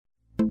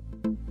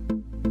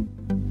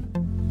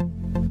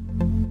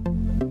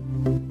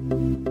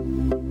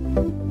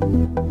Ducks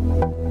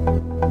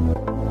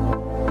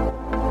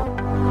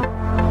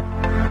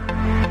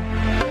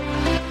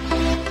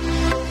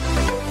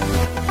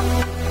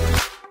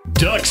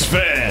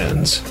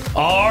fans,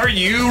 are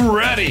you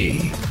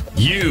ready?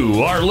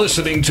 You are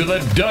listening to the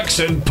Ducks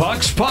and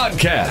Pucks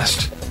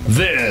podcast.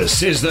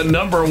 This is the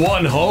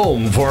 #1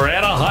 home for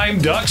Anaheim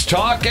Ducks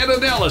talk and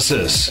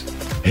analysis.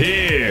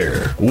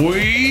 Here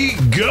we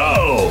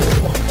go.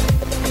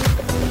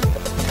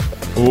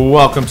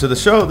 Welcome to the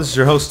show. This is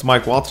your host,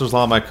 Mike Walters,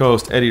 along with my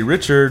co-host, Eddie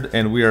Richard,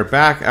 and we are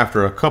back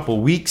after a couple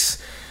weeks.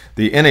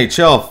 The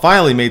NHL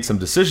finally made some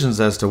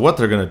decisions as to what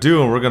they're going to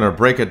do, and we're going to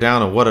break it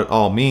down and what it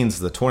all means.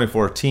 The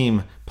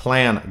 24-team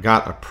plan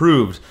got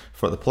approved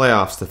for the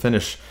playoffs to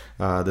finish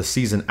the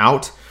season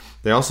out.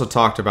 They also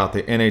talked about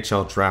the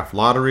NHL draft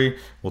lottery.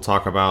 We'll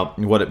talk about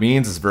what it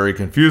means. It's very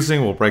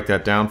confusing. We'll break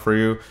that down for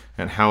you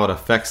and how it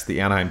affects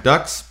the Anaheim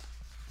Ducks.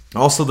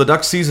 Also, the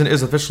Ducks season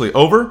is officially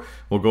over.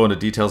 We'll go into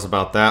details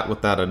about that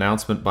with that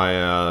announcement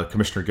by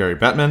Commissioner Gary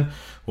Bettman.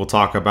 We'll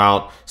talk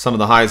about some of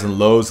the highs and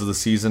lows of the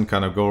season,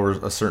 kind of go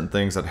over certain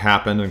things that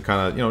happened and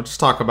kind of, just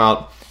talk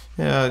about,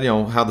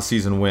 how the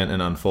season went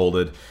and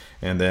unfolded.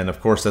 And then,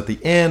 of course, at the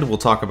end, we'll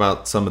talk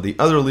about some of the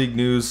other league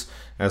news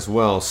as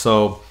well.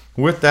 So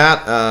with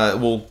that,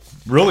 we'll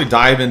really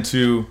dive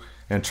into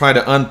and try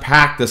to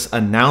unpack this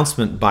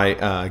announcement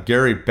by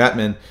Gary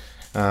Bettman.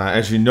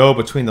 As you know,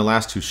 between the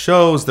last two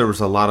shows, there was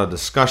a lot of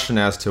discussion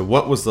as to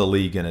what was the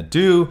league going to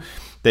do.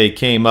 They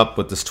came up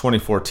with this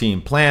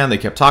 24-team plan. They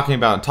kept talking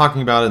about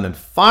it, and then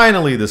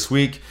finally this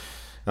week,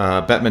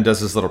 Bettman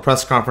does this little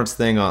press conference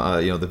thing,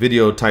 the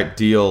video type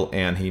deal,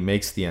 and he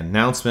makes the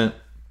announcement.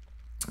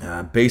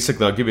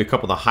 Basically, I'll give you a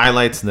couple of the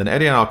highlights, and then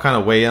Eddie and I'll kind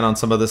of weigh in on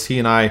some of this. He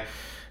and I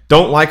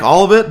don't like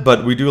all of it,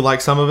 but we do like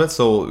some of it,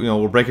 so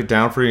we'll break it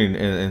down for you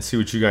and see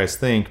what you guys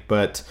think.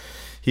 But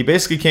he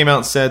basically came out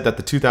and said that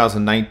the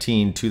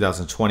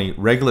 2019-2020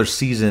 regular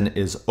season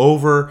is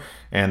over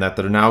and that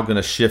they're now going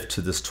to shift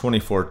to this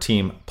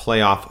 24-team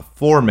playoff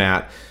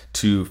format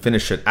to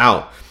finish it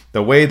out.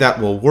 The way that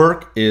will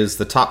work is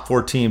the top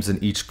 4 teams in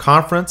each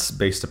conference,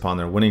 based upon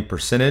their winning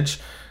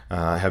percentage,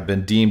 have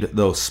been deemed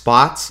those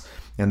spots.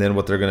 And then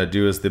what they're going to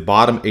do is the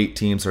bottom 8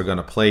 teams are going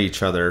to play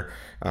each other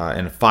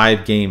in a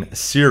 5-game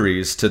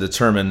series to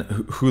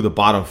determine who the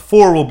bottom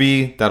 4 will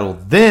be. That'll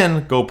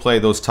then go play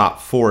those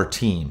top 4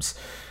 teams.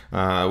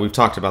 We've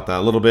talked about that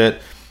a little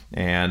bit.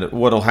 And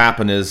what will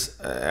happen is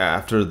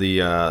after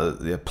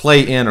the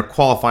play-in or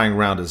qualifying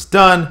round is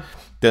done,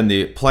 then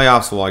the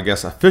playoffs will,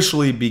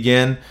 officially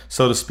begin,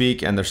 so to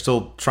speak. And they're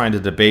still trying to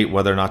debate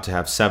whether or not to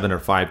have 7 or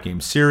 5-game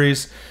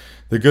series.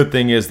 The good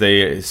thing is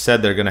they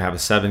said they're going to have a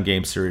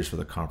 7-game series for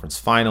the conference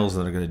finals,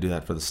 and they're going to do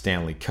that for the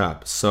Stanley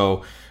Cup.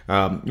 So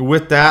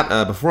with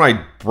that, before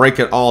I break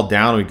it all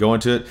down and we go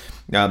into it,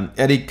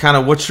 Eddie, kind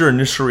of what's your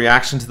initial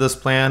reaction to this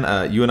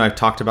plan? You and I have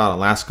talked about it in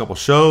the last couple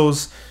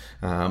shows.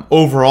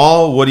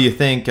 Overall, what do you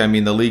think? I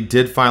mean, the league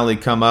did finally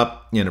come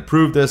up and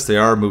approve this. They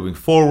are moving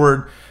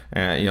forward.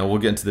 We'll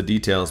get into the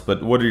details,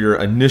 but what are your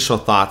initial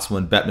thoughts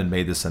when Bettman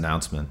made this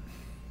announcement?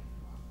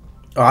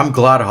 I'm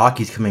glad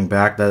hockey's coming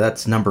back.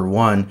 That's number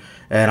one,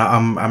 and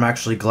I'm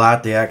actually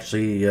glad they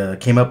actually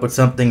came up with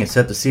something and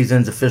said the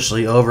season's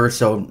officially over.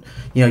 So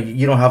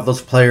you don't have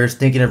those players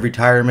thinking of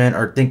retirement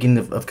or thinking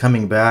of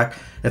coming back.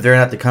 If they're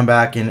gonna have to come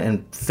back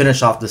and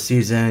finish off the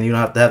season, you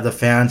don't have to have the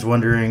fans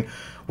wondering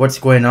what's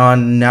going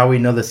on. Now we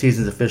know the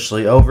season's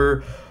officially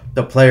over.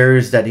 The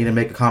players that need to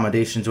make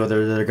accommodations,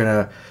 whether they're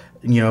gonna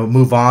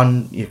move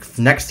on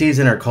next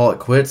season or call it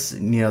quits,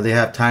 they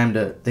have time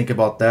to think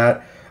about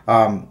that.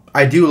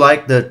 I do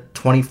like the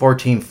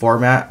 24-team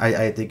format.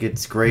 I think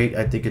it's great.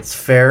 I think it's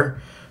fair,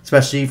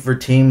 especially for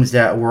teams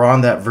that were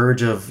on that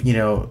verge of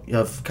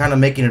kind of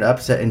making an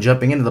upset and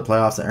jumping into the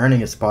playoffs and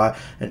earning a spot.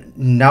 And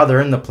now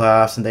they're in the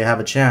playoffs and they have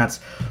a chance.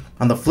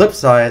 On the flip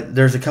side,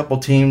 there's a couple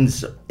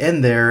teams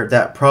in there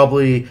that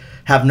probably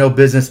have no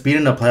business being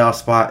in a playoff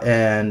spot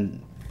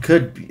and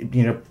could,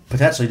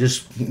 potentially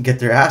just get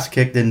their ass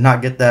kicked and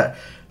not get that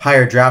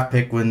higher draft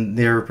pick when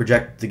they were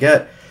projected to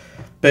get.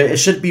 But it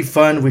should be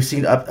fun. We've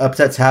seen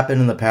upsets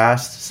happen in the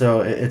past, so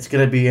it's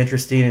going to be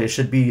interesting. It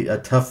should be a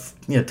tough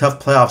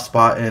playoff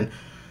spot, and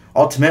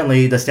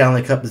ultimately the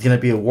Stanley Cup is going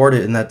to be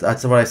awarded. And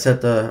that's what I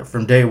said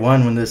from day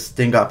one when this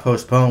thing got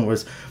postponed,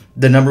 was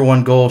the number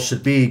one goal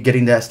should be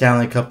getting that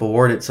Stanley Cup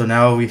awarded. So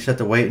now we just have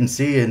to wait and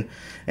see, and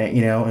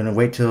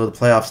wait till the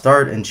playoffs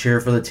start and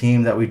cheer for the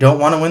team that we don't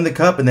want to win the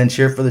cup, and then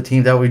cheer for the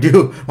team that we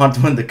do want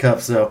to win the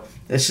cup. So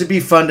it should be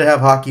fun to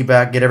have hockey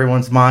back, get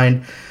everyone's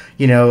mind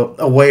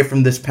away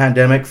from this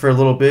pandemic for a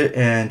little bit,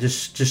 and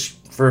just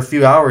for a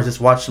few hours, just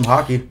watch some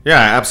hockey. Yeah,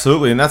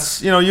 absolutely. And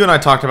that's, you and I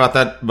talked about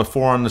that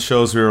before on the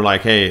shows. We were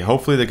like, hey,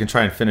 hopefully they can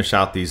try and finish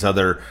out these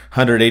other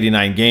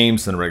 189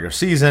 games in the regular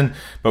season.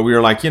 But we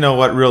were like,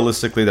 what,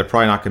 realistically, they're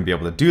probably not going to be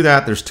able to do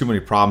that. There's too many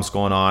problems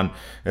going on,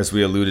 as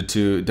we alluded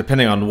to,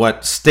 depending on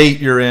what state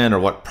you're in or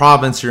what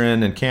province you're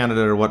in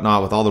Canada or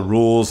whatnot, with all the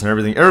rules and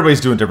everything. Everybody's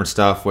doing different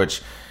stuff,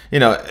 which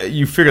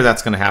you figure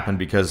that's going to happen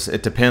because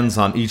it depends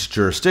on each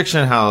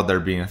jurisdiction, how they're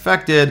being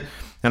affected.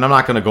 And I'm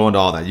not going to go into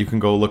all that. You can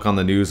go look on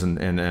the news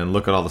and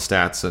look at all the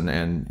stats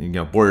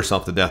and bore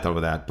yourself to death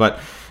over that. But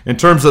in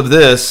terms of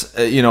this,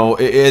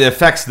 it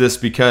affects this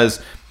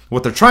because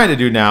what they're trying to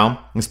do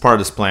now as part of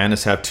this plan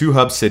is have 2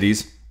 hub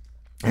cities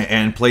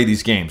and play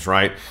these games,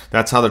 right?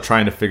 That's how they're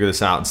trying to figure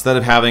this out. Instead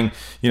of having,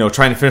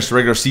 trying to finish the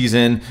regular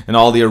season and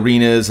all the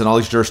arenas and all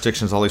these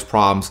jurisdictions, all these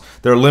problems,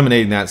 they're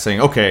eliminating that,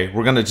 saying, okay,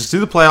 we're going to just do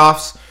the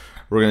playoffs.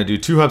 We're going to do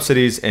 2 hub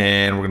cities,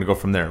 and we're going to go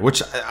from there,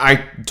 which I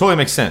totally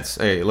makes sense.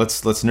 Hey,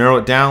 let's narrow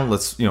it down.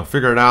 Let's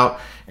figure it out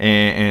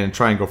and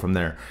try and go from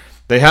there.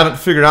 They haven't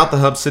figured out the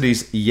hub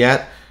cities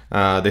yet.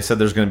 They said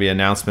there's going to be an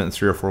announcement in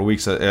 3 or 4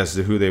 weeks as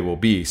to who they will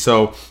be.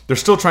 So they're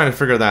still trying to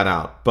figure that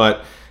out.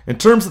 But in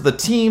terms of the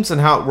teams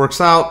and how it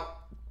works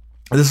out,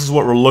 this is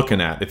what we're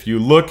looking at. If you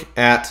look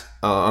at,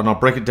 and I'll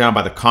break it down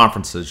by the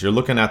conferences, you're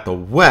looking at the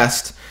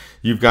West.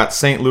 You've got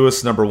St.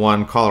 Louis number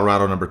 1,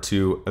 Colorado number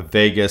 2,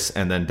 Vegas,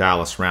 and then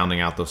Dallas rounding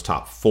out those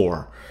top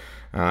 4.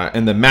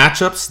 In the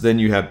matchups, then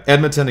you have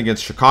Edmonton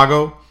against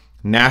Chicago,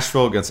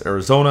 Nashville against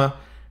Arizona,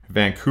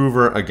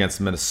 Vancouver against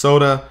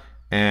Minnesota,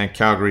 and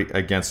Calgary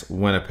against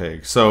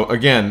Winnipeg. So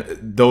again,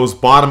 those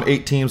bottom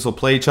 8 teams will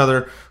play each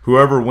other.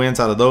 Whoever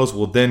wins out of those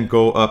will then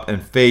go up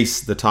and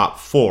face the top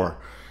 4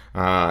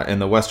 in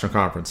the Western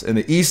Conference. In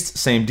the East,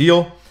 same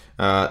deal.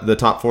 The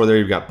top 4 there,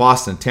 you've got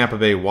Boston, Tampa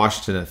Bay,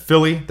 Washington, and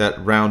Philly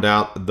that round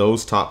out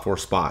those top 4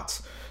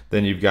 spots.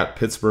 Then you've got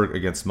Pittsburgh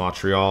against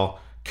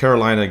Montreal,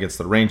 Carolina against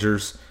the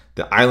Rangers,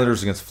 the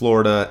Islanders against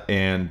Florida,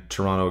 and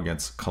Toronto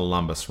against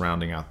Columbus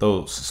rounding out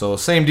those. So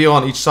same deal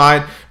on each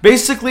side.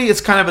 Basically, it's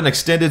kind of an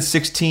extended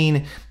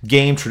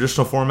 16-game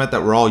traditional format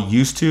that we're all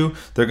used to.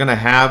 They're going to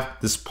have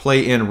this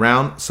play-in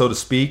round, so to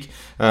speak,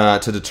 to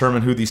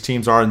determine who these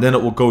teams are, and then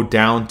it will go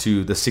down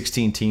to the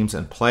 16 teams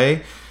and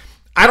play.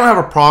 I don't have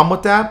a problem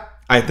with that.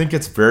 I think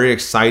it's very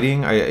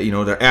exciting.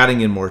 They're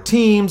adding in more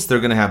teams. They're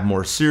going to have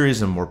more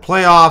series and more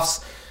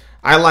playoffs.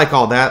 I like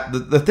all that.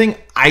 The thing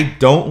I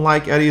don't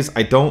like, Eddie, is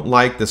I don't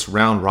like this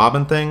round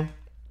robin thing.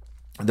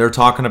 They're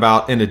talking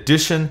about, in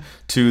addition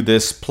to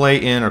this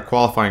play-in or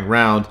qualifying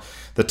round,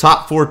 the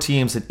top 4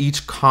 teams in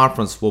each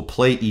conference will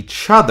play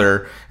each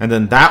other, and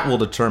then that will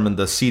determine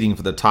the seeding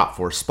for the top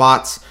 4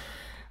 spots.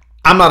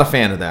 I'm not a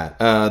fan of that.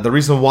 The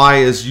reason why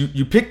is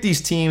you pick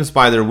these teams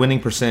by their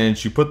winning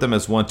percentage. You put them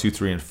as 1, 2,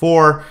 3, and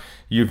 4.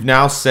 You've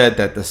now said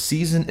that the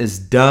season is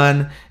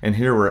done, and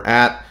here we're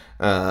at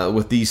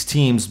with these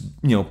teams,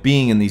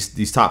 being in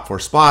these top 4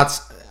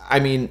 spots. I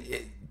mean,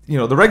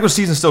 the regular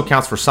season still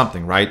counts for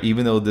something, right?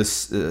 Even though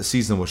this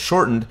season was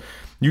shortened,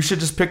 you should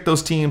just pick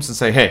those teams and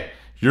say, hey,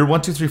 you're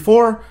 1, 2, 3,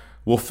 4.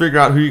 We'll figure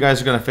out who you guys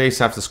are going to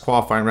face after this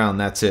qualifying round, and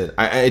that's it.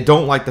 I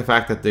don't like the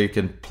fact that they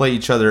can play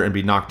each other and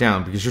be knocked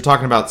down, because you're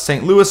talking about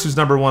St. Louis, who's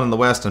number 1 in the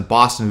West, and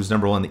Boston, who's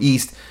number 1 in the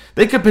East.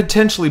 They could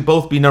potentially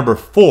both be number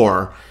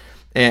 4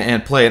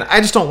 and play, and I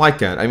just don't like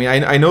that. I mean,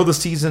 I know the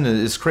season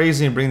is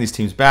crazy and bringing these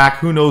teams back.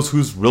 Who knows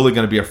who's really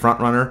going to be a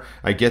front runner?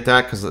 I get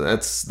that, because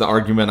that's the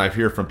argument I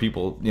hear from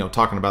people,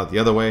 talking about it the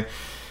other way.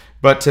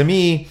 But to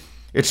me,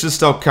 it should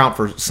still count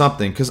for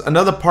something, because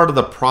another part of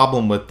the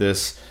problem with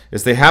this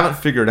is they haven't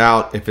figured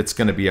out if it's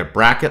going to be a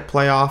bracket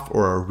playoff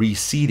or a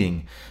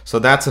reseeding. So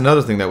that's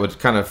another thing that would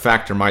kind of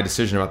factor my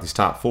decision about these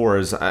top 4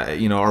 is,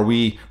 are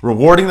we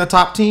rewarding the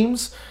top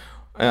teams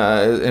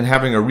and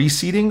having a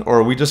reseeding,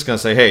 or are we just going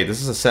to say, hey,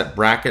 this is a set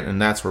bracket and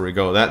that's where we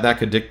go? That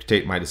could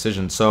dictate my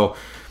decision. So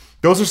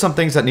those are some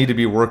things that need to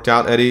be worked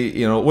out,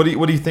 Eddie. What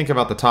do you think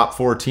about the top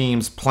 4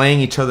 teams playing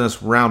each other in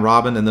this round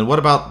robin? And then what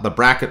about the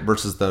bracket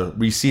versus the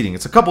reseeding?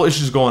 It's a couple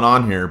issues going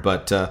on here,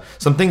 but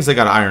some things they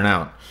got to iron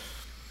out.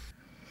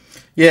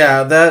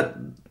 Yeah,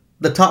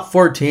 the top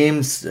 4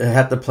 teams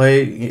have to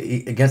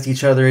play against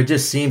each other. It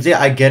just seems,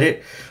 I get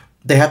it.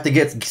 They have to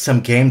get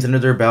some games under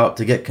their belt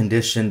to get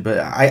conditioned, but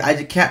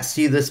I can't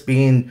see this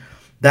being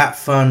that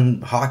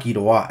fun hockey to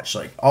watch.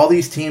 Like, all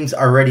these teams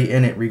are already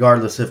in it,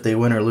 regardless if they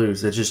win or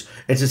lose. It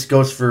just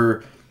goes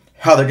for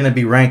how they're going to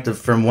be ranked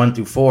from 1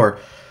 through 4.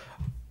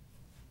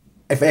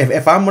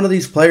 If I'm one of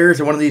these players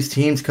or one of these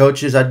teams'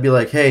 coaches, I'd be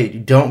like, hey,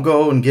 don't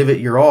go and give it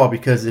your all,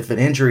 because if an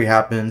injury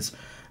happens,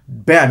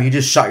 bam, you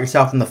just shot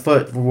yourself in the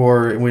foot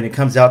for when it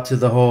comes out to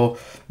the whole,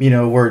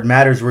 where it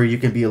matters, where you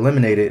can be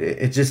eliminated.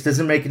 It just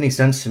doesn't make any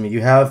sense to me.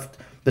 You have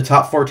the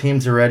top 4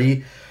 teams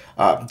already.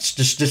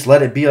 Just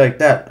let it be like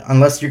that.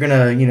 Unless you're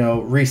going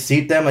to,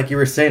 reseat them, like you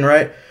were saying,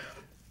 right?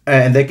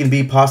 And they can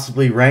be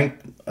possibly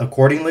ranked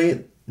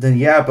accordingly, then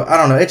yeah, but I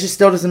don't know. It just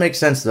still doesn't make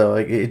sense, though.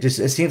 Like, it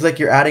seems like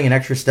you're adding an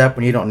extra step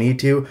when you don't need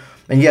to.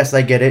 And yes,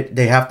 I get it.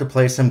 They have to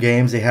play some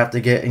games. They have to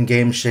get in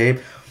game shape.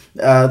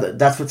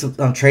 That's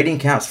what trading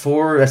camps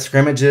for,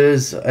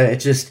 scrimmages.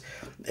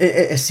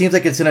 It seems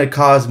like it's going to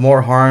cause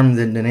more harm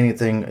than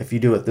anything if you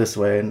do it this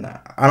way. And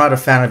I'm not a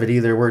fan of it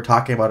either. We're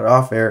talking about it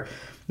off air.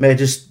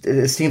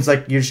 It seems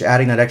like you're just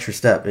adding that extra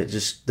step.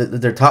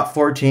 They're top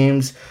 4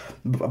 teams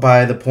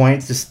by the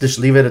points. Just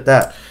leave it at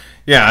that.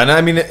 Yeah, and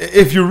I mean,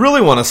 if you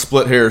really want to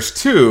split hairs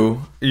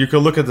too, you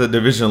could look at the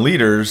division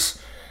leaders,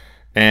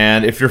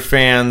 and if you're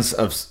fans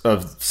of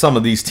some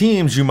of these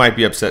teams, you might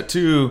be upset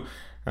too.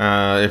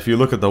 If you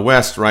look at the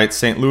West, right,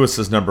 St. Louis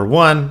is number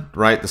 1,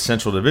 right, the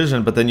Central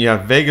Division. But then you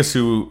have Vegas,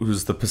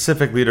 who's the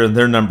Pacific leader, and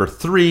they're number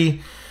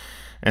 3.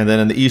 And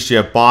then in the East, you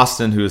have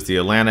Boston, who is the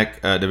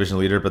Atlantic Division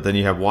leader. But then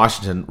you have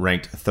Washington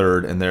ranked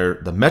 3rd, and they're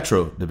the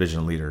Metro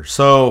Division leader.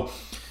 So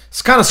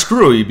it's kind of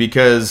screwy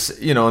because,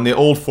 in the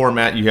old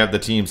format, you have the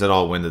teams that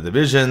all win the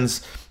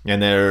divisions,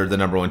 and they're the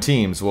number 1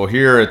 teams. Well,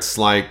 here it's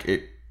like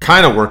it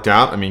kind of worked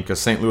out. I mean, because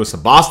St. Louis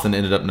and Boston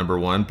ended up number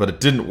 1, but it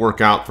didn't work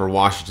out for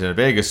Washington and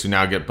Vegas, who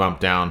now get bumped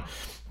down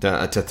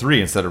to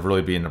 3 instead of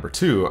really being number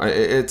 2.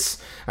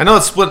 I know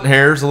it's splitting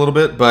hairs a little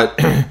bit, but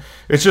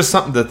it's just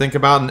something to think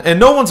about.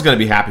 And no one's going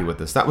to be happy with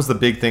this. That was the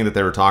big thing that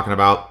they were talking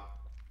about,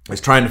 is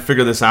trying to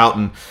figure this out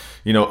and,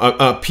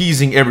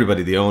 appeasing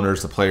everybody, the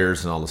owners, the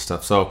players, and all this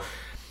stuff. So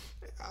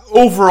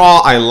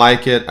overall, I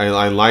like it.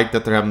 I like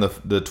that they're having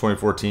the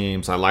 24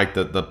 teams. I like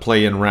the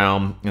play-in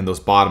round and those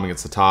bottom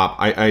against the top.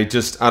 I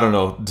don't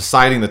know.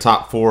 Deciding the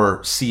top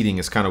 4 seeding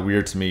is kind of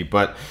weird to me,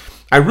 but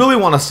I really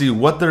want to see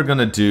what they're going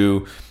to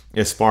do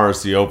as far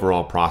as the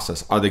overall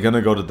process. Are they going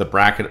to go to the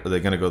bracket, or are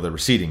they going to go to the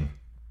reseeding?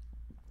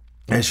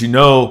 As you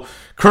know,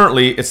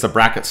 currently it's the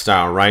bracket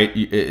style, right?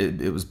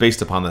 It was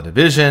based upon the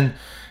division,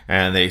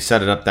 and they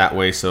set it up that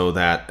way so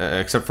that,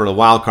 except for the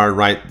wild card,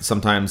 right?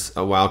 Sometimes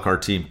a wild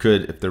card team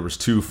could, if there was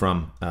 2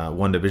 from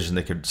one division,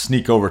 they could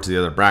sneak over to the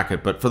other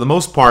bracket. But for the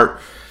most part,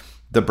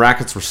 the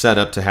brackets were set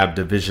up to have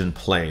division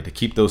play, to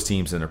keep those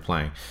teams in there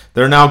playing.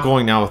 They're now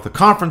going with the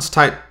conference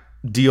type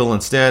deal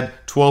instead,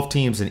 12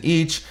 teams in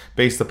each,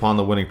 based upon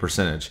the winning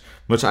percentage,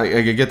 which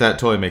I get that,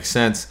 totally makes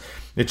sense.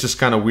 It's just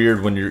kind of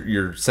weird when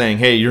you're saying,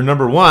 hey, you're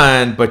number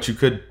 1, but you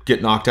could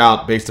get knocked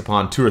out based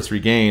upon 2 or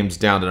 3 games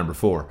down to number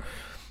 4.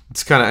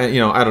 It's kind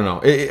of, I don't know.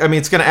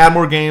 It's going to add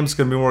more games, it's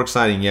going to be more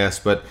exciting, yes,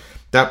 but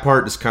that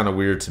part is kind of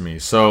weird to me.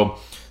 So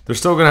they're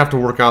still going to have to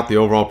work out the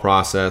overall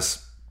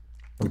process,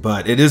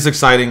 but it is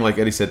exciting. Like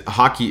Eddie said,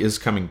 hockey is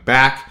coming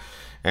back.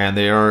 And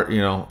they are,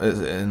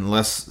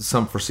 unless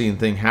some foreseen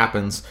thing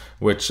happens,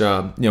 which,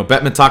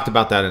 Bettman talked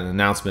about that in an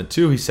announcement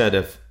too. He said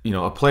if,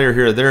 a player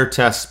here or there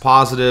tests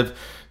positive,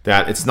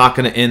 that it's not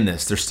going to end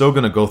this. They're still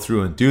going to go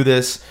through and do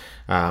this.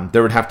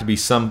 There would have to be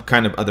some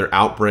kind of other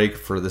outbreak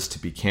for this to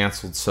be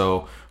canceled.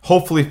 So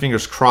hopefully,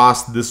 fingers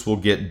crossed, this will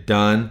get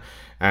done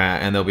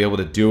and they'll be able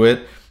to do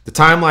it. The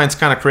timeline's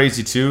kind of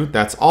crazy too.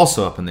 That's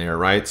also up in the air,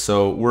 right?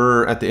 So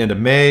we're at the end of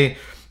May.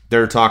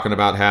 They're talking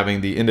about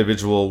having the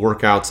individual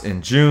workouts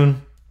in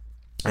June.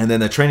 And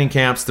then the training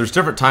camps, there's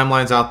different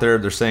timelines out there.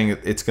 They're saying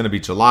it's going to be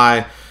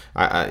July.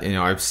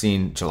 I've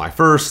seen July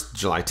 1st,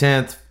 July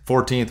 10th,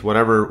 14th,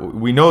 whatever.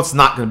 We know it's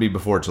not going to be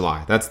before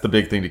July. That's the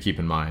big thing to keep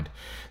in mind.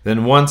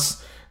 Then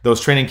once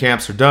those training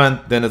camps are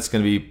done, then it's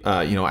going to be,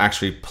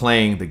 actually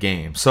playing the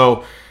game.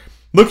 So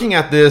looking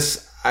at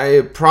this,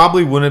 I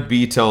probably wouldn't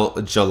be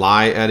till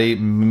July, Eddie,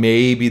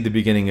 maybe the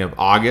beginning of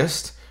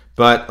August.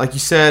 But like you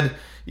said,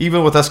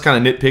 even with us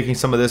kind of nitpicking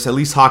some of this, at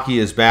least hockey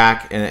is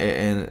back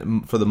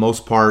and for the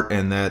most part,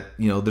 and that,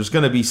 there's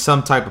going to be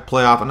some type of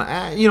playoff. And,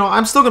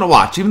 I'm still going to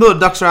watch. Even though the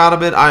Ducks are out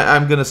of it,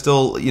 I'm going to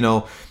still,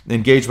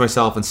 engage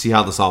myself and see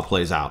how this all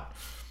plays out.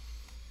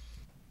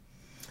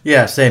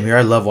 Yeah, same here.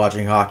 I love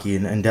watching hockey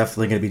and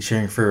definitely going to be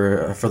cheering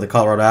for the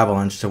Colorado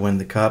Avalanche to win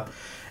the Cup.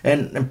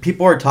 And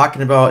people are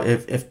talking about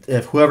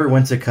if whoever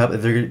wins the Cup,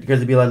 if there's going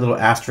to be like a little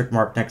asterisk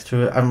mark next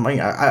to it.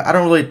 I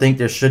don't really think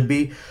there should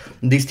be.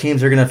 These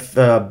teams are going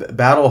to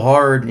battle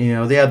hard.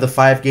 They have the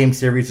 5-game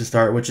series to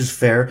start, which is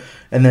fair,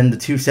 and then the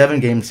 2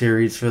 7-game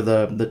series for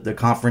the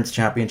conference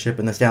championship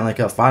and the Stanley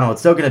Cup final.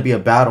 It's still going to be a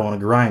battle and a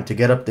grind to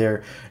get up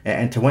there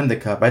and to win the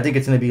Cup. I think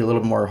it's going to be a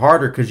little more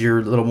harder because you're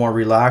a little more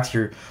relaxed.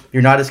 You're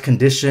not as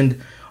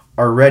conditioned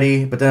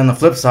already, but then on the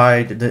flip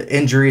side, the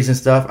injuries and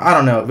stuff, I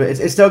don't know. But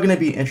it's still going to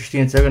be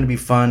interesting. It's still going to be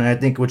fun, and I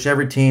think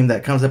whichever team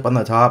that comes up on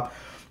the top,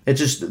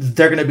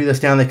 they're going to be the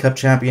Stanley Cup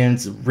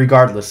champions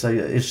regardless.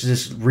 It's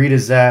just read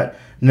as that,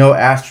 no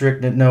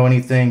asterisk, no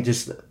anything.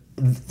 Just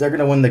they're going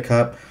to win the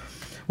Cup.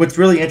 What's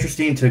really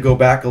interesting to go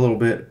back a little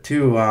bit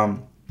to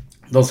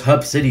those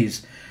hub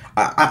cities.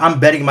 I'm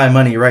betting my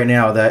money right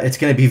now that it's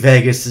going to be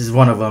Vegas is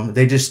one of them.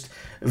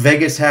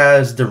 Vegas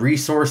has the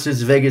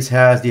resources. Vegas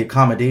has the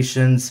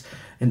accommodations.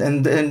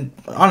 And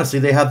honestly,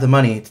 they have the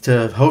money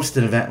to host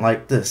an event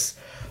like this.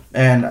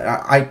 And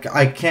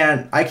I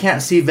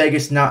can't see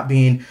Vegas not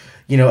being,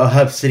 a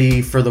hub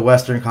city for the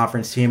Western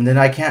Conference team. And then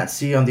I can't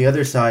see on the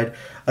other side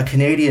a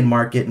Canadian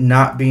market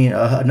not being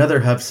another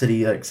hub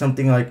city, like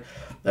something like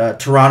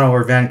Toronto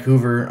or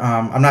Vancouver.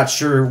 I'm not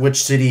sure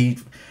which city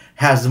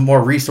has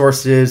more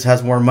resources,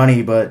 has more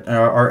money, but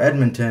or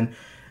Edmonton.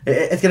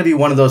 It's going to be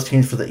one of those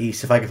teams for the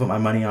East if I can put my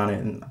money on it.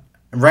 And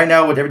right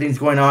now, with everything's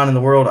going on in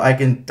the world, I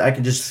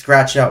can just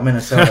scratch out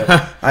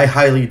Minnesota. I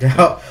highly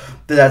doubt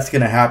that's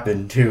going to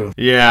happen too.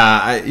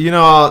 Yeah,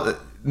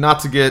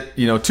 not to get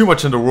too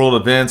much into world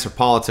events or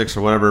politics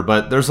or whatever,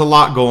 but there's a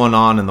lot going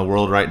on in the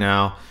world right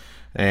now,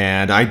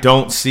 and I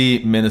don't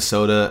see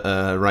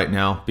Minnesota right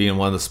now being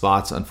one of the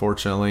spots,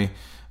 unfortunately,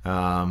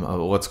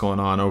 of what's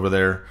going on over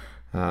there.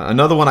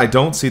 Another one I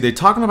don't see, they're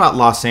talking about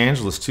Los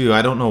Angeles too.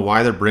 I don't know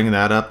why they're bringing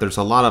that up. There's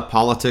a lot of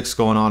politics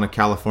going on in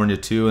California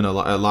too, and a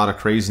lot of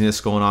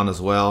craziness going on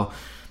as well.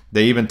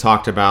 They even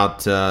talked about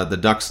the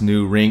Ducks'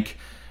 new rink,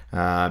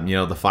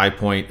 the 5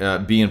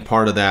 Point being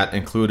part of that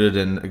included,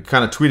 and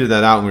kind of tweeted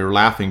that out, and we were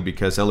laughing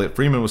because Elliot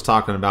Freeman was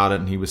talking about it,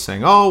 and he was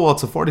saying, oh, well,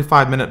 it's a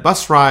 45-minute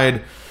bus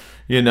ride,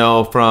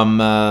 from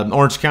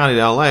Orange County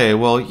to LA.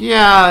 Well,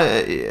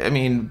 yeah, I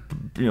mean,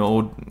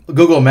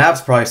 Google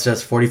Maps probably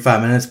says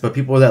 45 minutes, but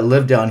people that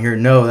live down here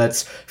know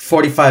that's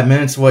 45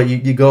 minutes. What,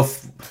 you go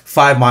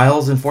 5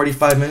 miles in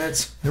 45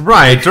 minutes?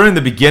 Right. During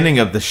the beginning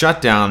of the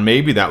shutdown,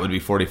 maybe that would be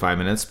 45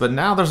 minutes, but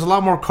now there's a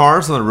lot more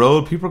cars on the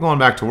road. People are going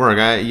back to work.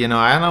 I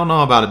don't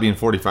know about it being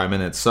 45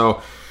 minutes.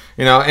 So,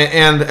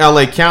 and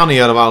LA County,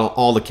 out of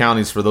all the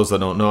counties, for those that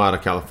don't know, out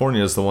of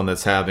California, is the one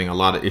that's having a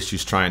lot of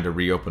issues trying to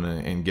reopen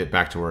and get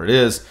back to where it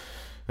is.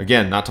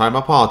 Again, not talking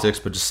about politics,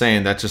 but just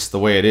saying that's just the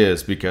way it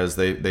is because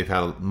they've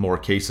had more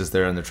cases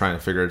there and they're trying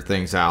to figure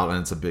things out, and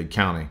it's a big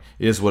county.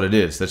 It is what it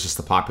is. That's just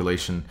the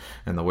population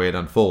and the way it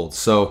unfolds.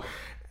 So,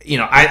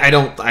 I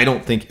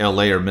don't think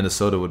LA or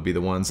Minnesota would be the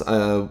ones.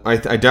 I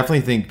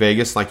definitely think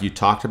Vegas, like you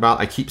talked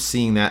about. I keep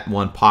seeing that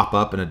one pop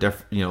up in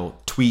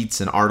tweets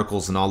and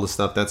articles and all this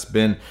stuff. That's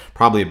been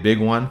probably a big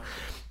one.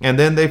 And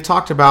then they've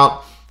talked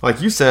about,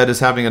 like you said, is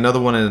having another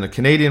one in the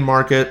Canadian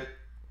market.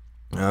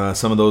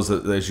 Some of those,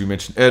 as you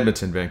mentioned,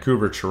 Edmonton,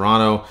 Vancouver,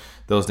 Toronto,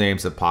 those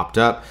names have popped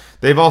up.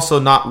 They've also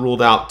not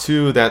ruled out,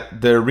 too, that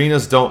the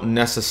arenas don't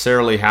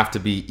necessarily have to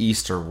be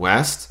east or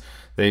west.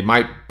 They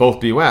might both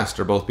be west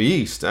or both be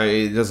east.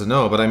 It doesn't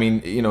know. But, I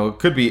mean, it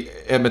could be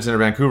Edmonton or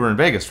Vancouver and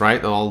Vegas,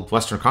 right? All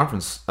Western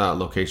Conference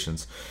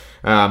locations.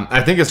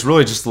 I think it's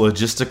really just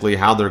logistically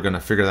how they're going to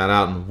figure that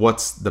out and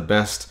what's the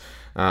best,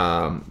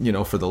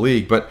 for the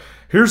league. But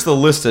here's the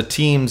list of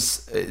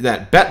teams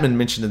that Bettman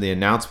mentioned in the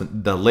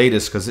announcement, the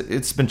latest, because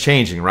it's been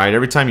changing, right?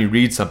 Every time you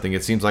read something,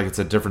 it seems like it's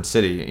a different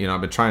city.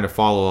 I've been trying to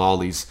follow all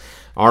these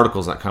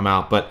articles that come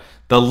out. But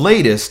the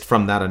latest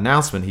from that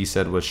announcement, he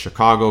said, was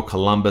Chicago,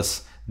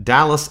 Columbus,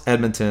 Dallas,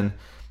 Edmonton,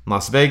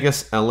 Las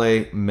Vegas,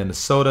 LA,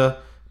 Minnesota,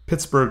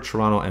 Pittsburgh,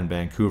 Toronto, and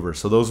Vancouver.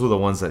 So those were the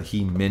ones that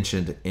he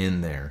mentioned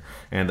in there.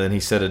 And then he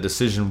said a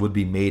decision would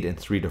be made in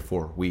 3 to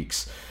 4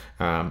 weeks.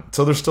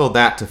 So there's still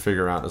that to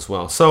figure out as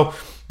well. So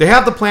they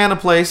have the plan in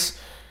place.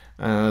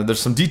 There's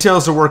some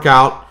details to work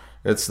out.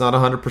 It's not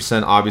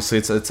 100%, obviously.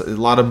 It's a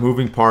lot of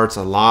moving parts,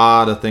 a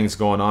lot of things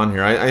going on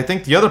here. I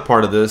think the other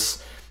part of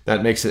this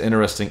that makes it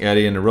interesting,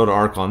 Eddie, and I wrote an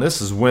article on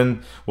this, is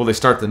when will they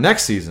start the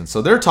next season?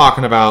 So they're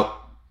talking about,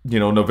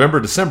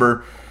 November,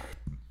 December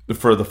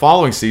for the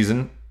following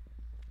season.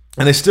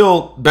 And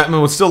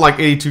Bettman would still like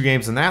 82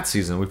 games in that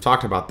season. We've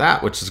talked about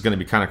that, which is going to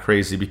be kind of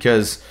crazy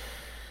because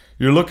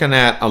you're looking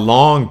at a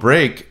long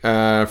break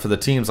for the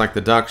teams like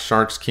the Ducks,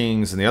 Sharks,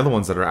 Kings, and the other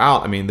ones that are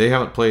out. I mean, they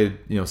haven't played,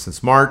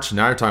 since March.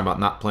 Now you're talking about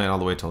not playing all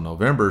the way till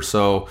November.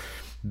 So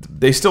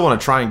they still want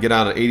to try and get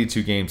out an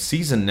 82-game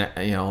season,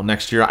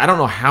 next year. I don't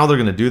know how they're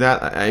going to do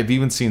that. I've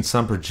even seen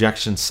some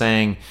projections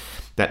saying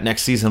that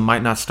next season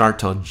might not start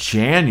till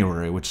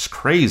January, which is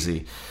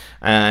crazy.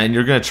 And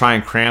you're going to try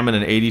and cram in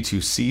an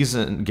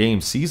 82-game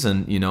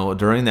season,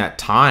 during that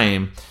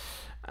time.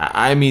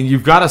 I mean,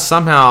 you've got to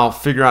somehow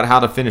figure out how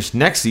to finish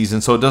next season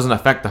so it doesn't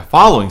affect the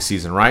following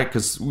season, right?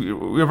 Because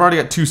we've already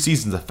got 2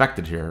 seasons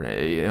affected here.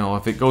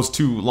 If it goes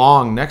too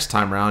long next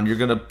time around, you're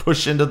going to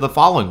push into the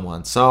following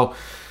one. So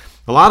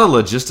a lot of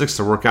logistics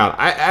to work out.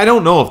 I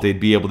don't know if they'd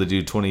be able to do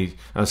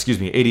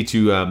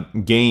 82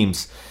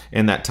 games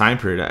in that time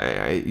period.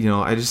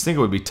 I just think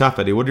it would be tough,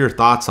 Eddie. What are your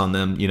thoughts on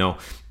them,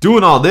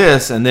 doing all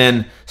this and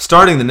then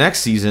starting the next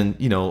season,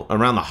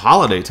 around the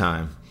holiday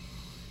time?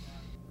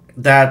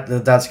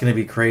 That's going to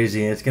be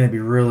crazy. It's going to be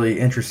really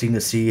interesting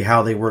to see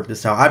how they work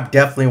this out. I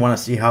definitely want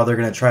to see how they're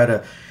going to try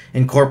to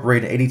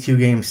incorporate an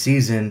 82-game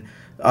season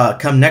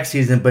come next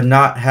season, but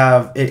not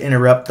have it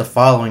interrupt the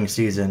following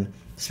season.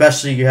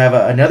 Especially you have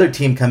another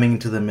team coming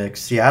into the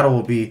mix. Seattle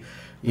will be,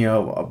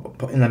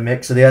 in the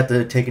mix, so they have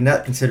to take in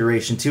that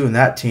consideration too. In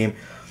that team,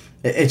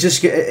 it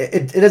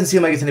doesn't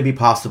seem like it's going to be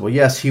possible.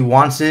 Yes, he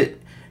wants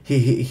it.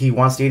 He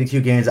wants the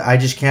 82 games. I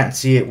just can't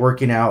see it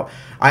working out.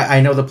 I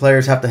know the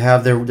players have to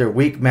have their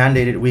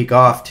mandated week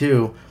off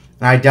too,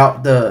 and I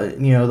doubt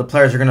the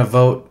players are going to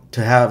vote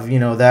to have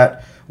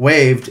that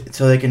waived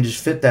so they can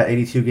just fit that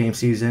 82 game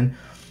season.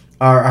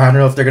 Or I don't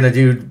know if they're going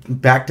to do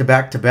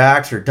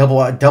back-to-backs or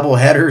double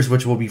headers,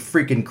 which will be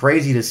freaking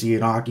crazy to see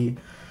in hockey.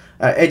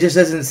 It just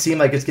doesn't seem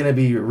like it's going to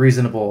be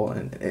reasonable.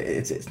 And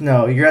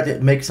no, you're going to have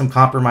to make some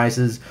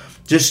compromises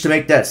just to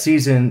make that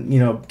season,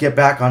 get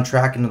back on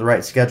track into the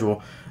right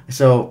schedule.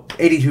 So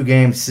 82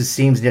 games just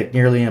seems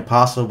nearly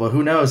impossible. But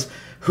who knows?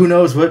 Who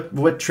knows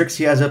what tricks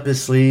he has up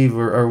his sleeve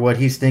or what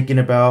he's thinking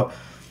about.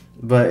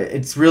 But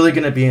it's really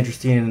going to be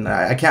interesting, and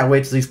I can't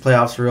wait till these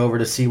playoffs are over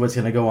to see what's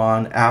going to go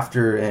on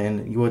after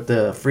and with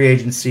the free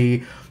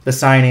agency, the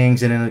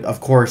signings, and then, of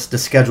course, the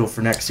schedule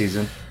for next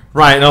season.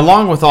 Right, and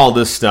along with all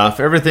this stuff,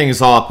 everything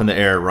is all up in the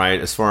air,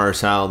 right, as far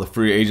as how the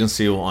free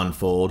agency will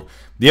unfold.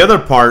 The other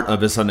part of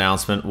this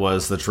announcement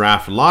was the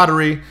draft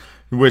lottery.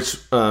 which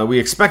we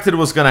expected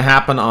was going to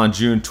happen on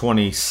June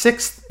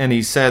 26th, and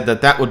he said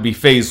that would be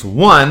phase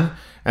 1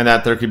 and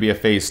that there could be a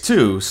phase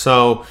 2.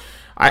 So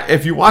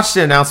if you watched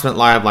the announcement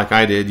live like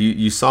I did,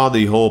 you saw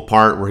the whole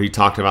part where he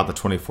talked about the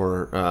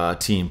 24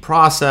 team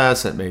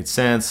process. It made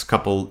sense. A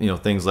couple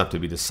things left to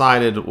be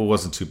decided. It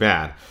wasn't too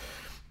bad.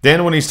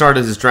 Then when he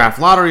started his draft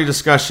lottery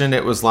discussion,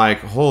 it was like,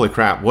 holy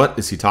crap, what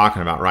is he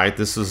talking about, right?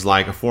 This is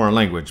like a foreign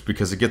language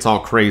because it gets all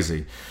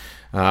crazy.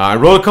 I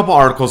wrote a couple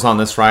articles on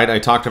this, right? I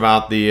talked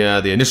about the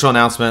initial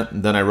announcement,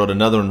 and then I wrote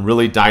another one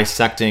really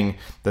dissecting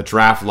the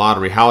draft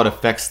lottery, how it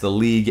affects the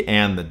league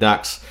and the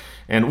Ducks.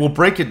 And we'll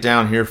break it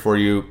down here for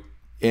you,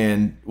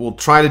 and we'll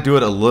try to do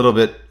it a little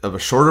bit of a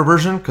shorter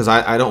version because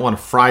I don't want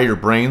to fry your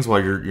brains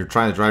while you're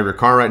trying to drive your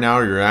car right now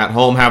or you're at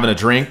home having a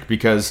drink,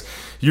 because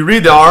you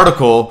read the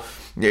article,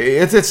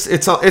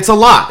 it's a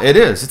lot. It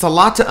is. It's a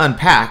lot to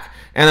unpack.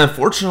 And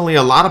unfortunately,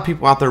 a lot of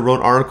people out there wrote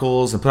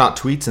articles and put out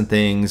tweets and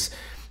things,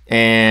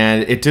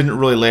 and it didn't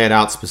really lay it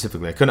out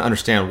specifically. I couldn't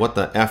understand what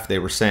the F they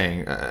were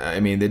saying. I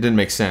mean, it didn't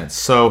make sense.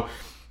 So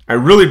I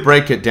really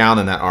break it down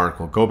in that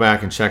article. Go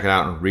back and check it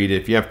out and read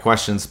it. If you have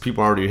questions,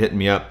 people are already hitting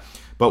me up.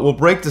 But we'll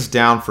break this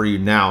down for you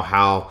now,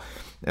 how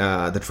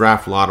the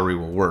draft lottery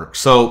will work.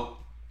 So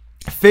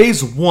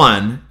phase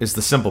 1 is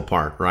the simple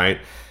part, right?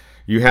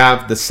 You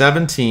have the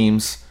 7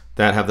 teams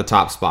that have the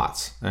top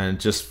spots. And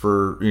just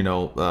for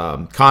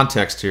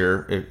context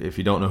here, if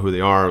you don't know who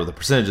they are or the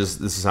percentages,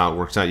 this is how it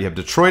works out. You have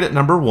Detroit at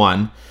number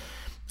 1.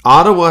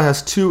 Ottawa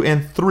has 2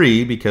 and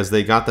 3 because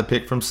they got the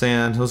pick from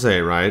San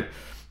Jose, right?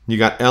 You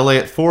got LA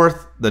at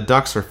 4th. The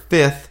Ducks are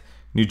 5th.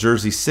 New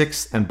Jersey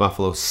 6th, and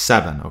Buffalo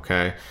 7,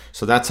 okay?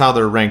 So that's how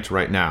they're ranked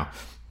right now.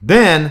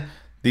 Then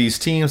these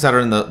teams that are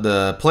in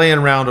the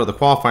play-in round or the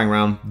qualifying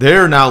round,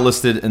 they're now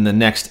listed in the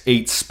next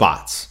 8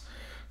 spots.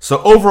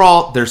 So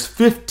overall, there's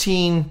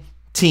 15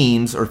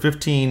 teams or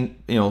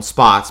 15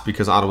 spots,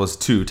 because Ottawa's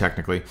 2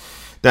 technically,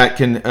 that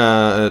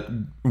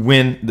can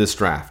win this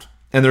draft.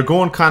 And they're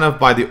going kind of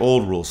by the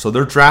old rules. So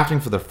they're drafting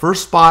for the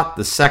first spot,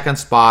 the second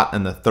spot,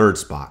 and the third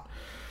spot.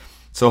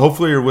 So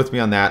hopefully you're with me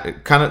on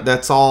that.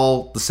 That's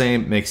all the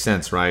same, makes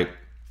sense, right?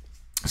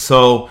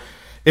 So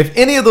if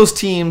any of those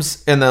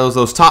teams in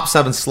those top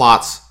 7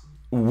 slots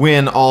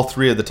win all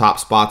 3 of the top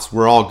spots,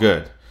 we're all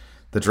good.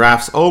 The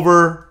draft's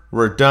over.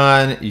 We're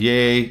done.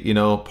 Yay,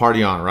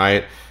 party on,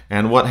 right?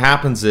 And what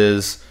happens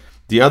is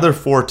the other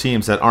 4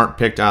 teams that aren't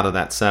picked out of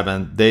that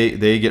 7,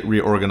 they get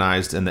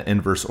reorganized in the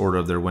inverse order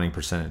of their winning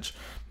percentage.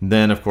 And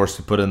then, of course,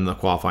 we put in the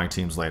qualifying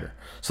teams later.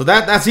 So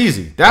that's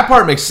easy. That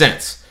part makes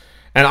sense.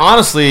 And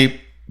honestly,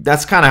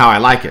 that's kind of how I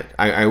like it.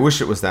 I wish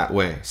it was that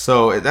way.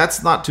 So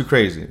that's not too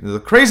crazy. The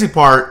crazy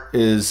part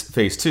is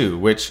phase 2,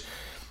 which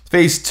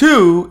phase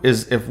 2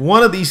 is if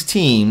one of these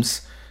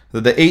teams,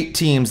 the 8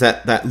 teams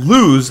that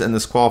lose in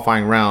this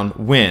qualifying round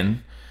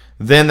win,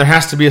 then there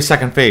has to be a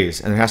second phase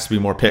and there has to be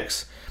more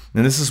picks.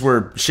 And this is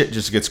where shit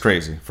just gets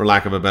crazy, for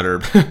lack of a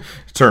better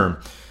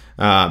term.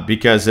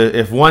 Because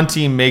if one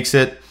team makes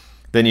it,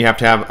 then you have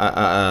to have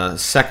a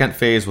second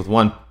phase with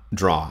 1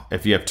 draw.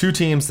 If you have 2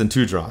 teams, then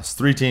 2 draws.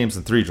 3 teams,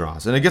 then 3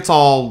 draws. And it gets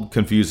all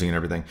confusing and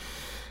everything.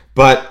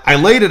 But I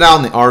laid it out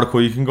in the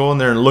article. You can go in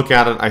there and look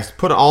at it. I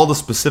put all the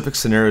specific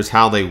scenarios,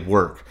 how they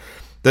work.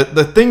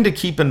 The thing to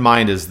keep in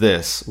mind is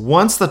this.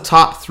 Once the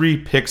top 3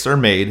 picks are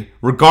made,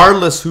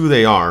 regardless who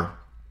they are,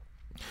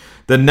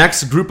 the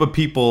next group of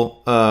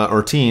people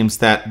or teams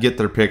that get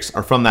their picks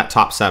are from that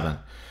top 7.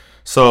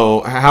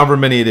 So however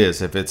many it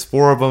is, if it's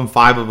 4 of them,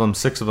 5 of them,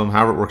 6 of them,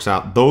 however it works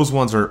out, those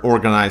ones are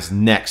organized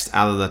next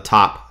out of the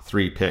top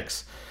 3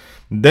 picks.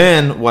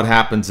 Then what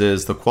happens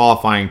is the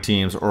qualifying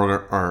teams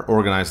are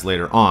organized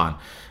later on.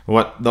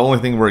 The only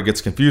thing where it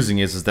gets confusing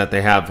is that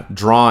they have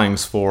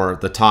drawings for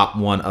the top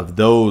 1 of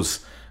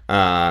those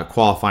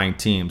qualifying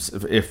teams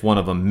if one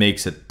of them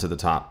makes it to the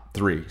top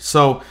 3.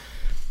 So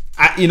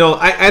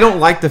I don't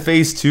like the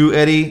phase 2,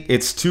 Eddie.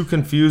 It's too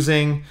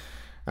confusing.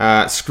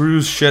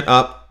 Screws shit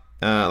up.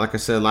 Like I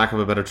said, lack of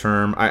a better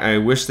term. I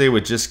wish they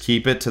would just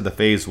keep it to the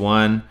phase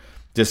 1.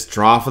 Just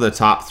draw for the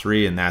top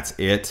 3 and that's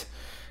it.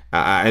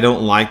 I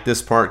don't like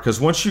this part because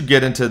once you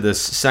get into this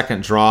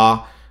second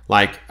draw,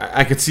 like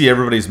I could see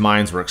everybody's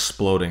minds were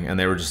exploding and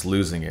they were just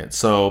losing it.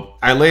 So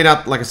I laid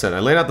out, like I said, I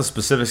laid out the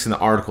specifics in the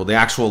article, the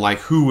actual like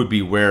who would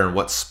be where and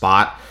what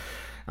spot.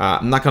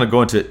 I'm not going to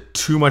go into it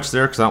too much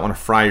there because I don't want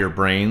to fry your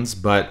brains,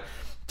 but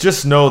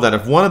just know that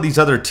if one of these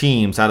other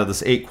teams out of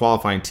this 8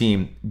 qualifying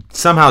team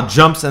somehow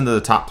jumps into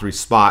the top 3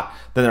 spot,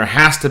 then there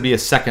has to be a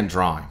second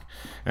drawing.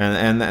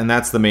 And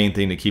that's the main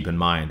thing to keep in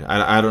mind.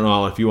 I don't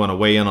know if you want to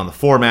weigh in on the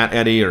format,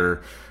 Eddie,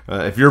 or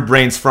if your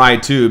brain's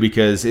fried too,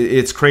 because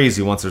it's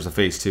crazy once there's a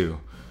phase 2.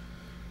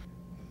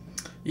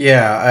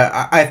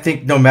 Yeah, I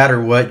think no matter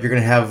what, you're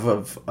going to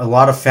have a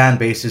lot of fan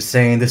bases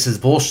saying this is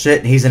bullshit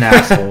and he's an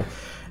asshole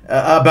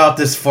about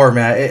this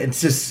format.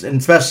 It's just, and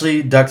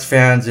especially Ducks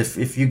fans,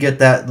 if you get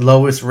that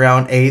lowest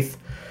round 8th,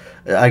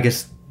 I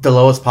guess the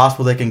lowest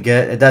possible they can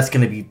get, that's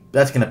going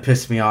to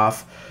piss me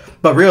off.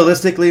 But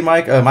realistically,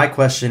 Mike, my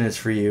question is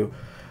for you.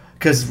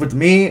 Because with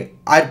me,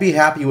 I'd be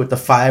happy with the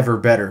 5 or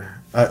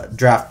better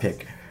draft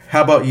pick.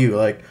 How about you?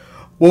 Like,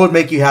 what would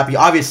make you happy?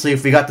 Obviously,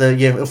 if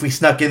we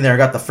snuck in there and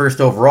got the first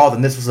overall,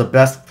 then this was the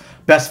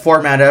best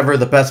format ever,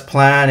 the best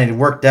plan, and it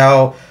worked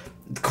out.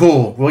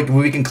 Cool.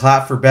 We can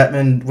clap for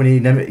Bettman when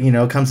he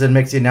comes in and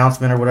makes the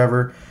announcement or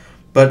whatever.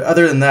 But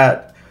other than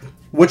that,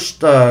 which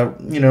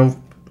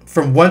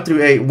from 1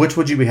 through 8, which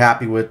would you be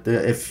happy with?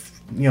 If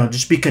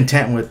just be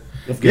content with.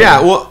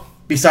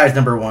 Besides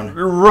number 1.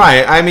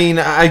 Right. I mean,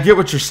 I get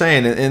what you're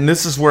saying, and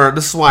this is why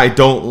I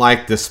don't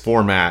like this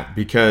format,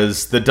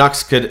 because the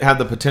Ducks could have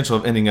the potential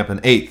of ending up in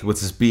 8th,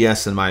 which is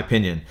BS in my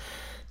opinion.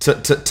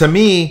 To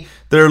me,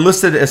 they're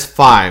listed as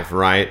 5,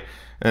 right?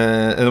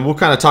 And we'll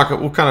kind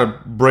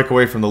of break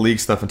away from the league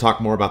stuff and talk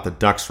more about the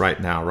Ducks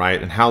right now,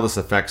 right? And how this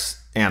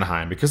affects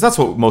Anaheim, because that's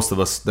what most of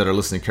us that are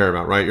listening care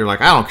about, right? You're like,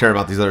 I don't care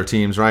about these other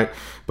teams, right?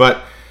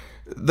 But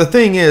the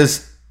thing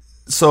is,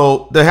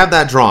 so they have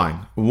that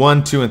drawing,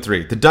 1, 2, and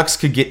 3. The Ducks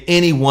could get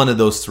any one of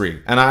those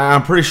 3. And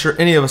I'm pretty sure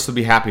any of us would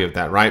be happy with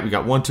that, right? We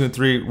got 1, 2, and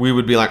 3. We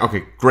would be like,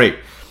 okay, great.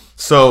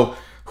 So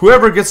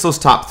whoever gets those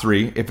top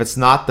 3, if it's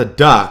not the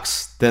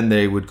Ducks, then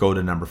they would go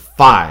to number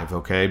 5,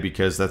 okay?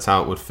 Because that's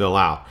how it would fill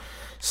out.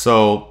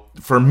 So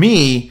for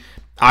me,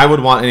 I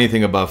would want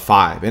anything above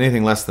 5.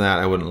 Anything less than that,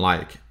 I wouldn't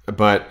like.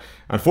 But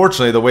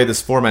unfortunately, the way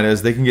this format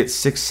is, they can get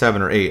 6,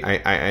 7, or 8.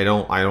 I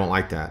don't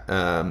like that.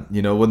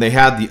 When they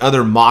had the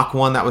other mock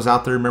one that was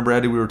out there, remember,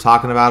 Eddie, we were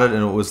talking about it,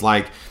 and it was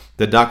like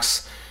the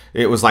Ducks.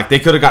 It was like they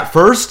could have got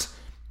first,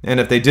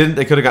 and if they didn't,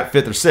 they could have got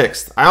 5th or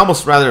 6th. I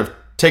almost rather have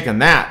taken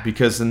that,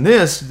 because in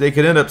this, they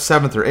could end up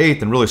 7th or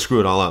 8th and really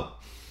screw it all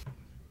up.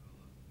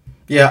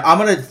 Yeah, I'm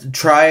gonna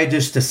try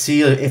just to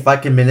see if I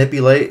can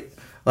manipulate,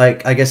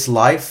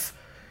 life.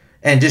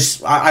 And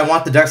just, I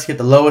want the Ducks to get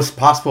the lowest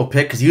possible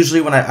pick, because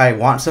usually when I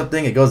want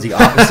something, it goes the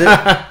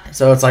opposite.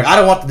 So it's like, I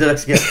don't want the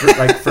Ducks to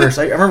get first.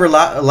 I remember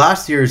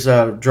last year's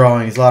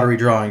lottery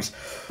drawings.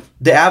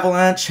 The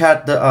Avalanche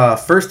had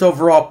the first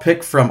overall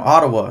pick from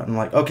Ottawa. I'm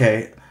like,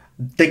 okay,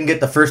 they can get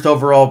the first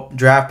overall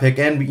draft pick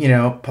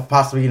and,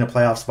 possibly in a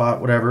playoff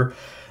spot, whatever,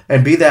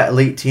 and be that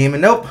elite team.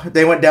 And nope,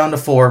 they went down to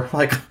 4.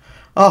 Like,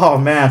 oh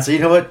man. So you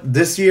know what?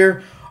 This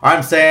year,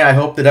 I'm saying I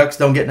hope the Ducks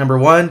don't get number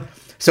 1.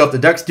 So if the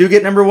Ducks do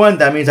get number 1,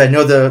 that means I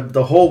know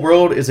the whole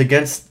world is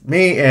against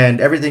me,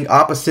 and everything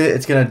opposite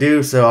it's going to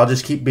do, so I'll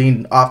just keep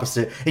being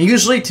opposite. And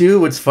usually,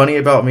 too, what's funny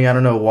about me, I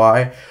don't know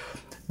why,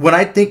 when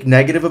I think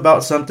negative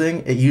about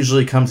something, it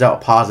usually comes out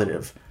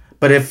positive.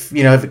 But if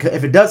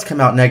it does come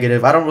out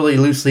negative, I don't really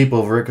lose sleep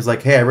over it, because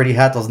hey, I already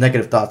had those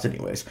negative thoughts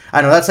anyways.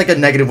 I know that's like a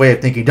negative way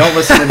of thinking. Don't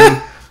listen to me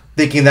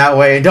thinking that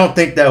way, and don't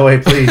think that way,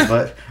 please.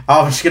 But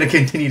I'm just going to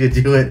continue to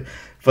do it.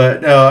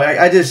 But no,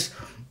 I just...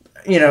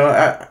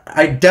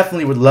 I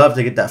definitely would love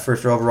to get that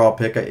first overall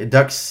pick.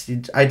 Ducks,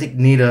 I think,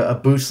 need a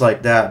boost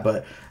like that.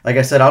 But like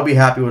I said, I'll be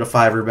happy with a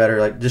 5 or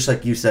better, just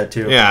like you said,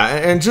 too. Yeah,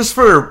 and just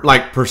for,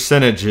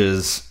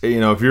 percentages,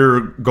 if you're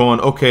going,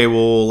 okay,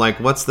 well,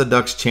 what's the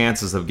Ducks'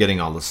 chances of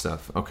getting all this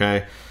stuff,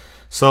 okay?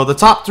 So the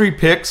top 3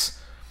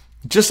 picks,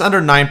 just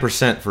under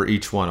 9% for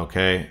each one,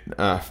 okay?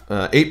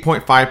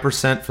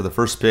 8.5% for the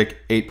first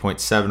pick,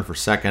 8.7% for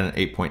second, and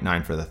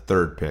 8.9% for the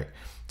third pick.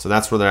 So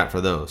that's where they're at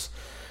for those.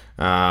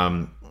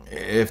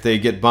 If they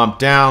get bumped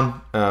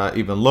down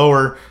even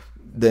lower,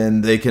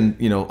 then they can,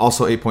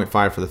 also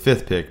 8.5 for the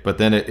 5th pick. But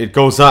then it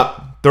goes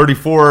up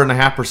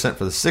 34.5%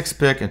 for the 6th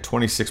pick and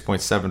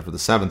 26.7 for the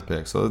 7th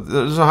pick. So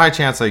there's a high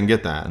chance I can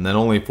get that. And then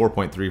only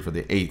 4.3 for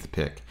the 8th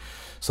pick.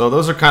 So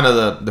those are kind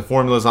of the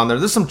formulas on there.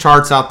 There's some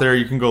charts out there.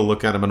 You can go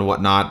look at them and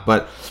whatnot.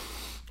 But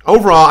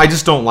overall, I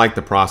just don't like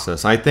the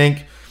process. I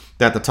think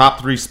that the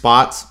top 3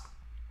 spots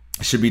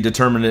should be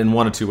determined in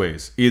one of 2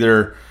 ways.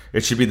 Either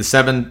it should be the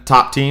 7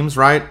 top teams,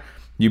 right?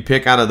 You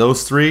pick out of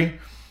those 3,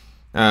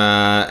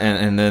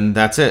 and then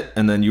that's it.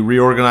 And then you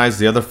reorganize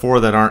the other 4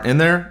 that aren't in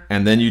there,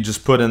 and then you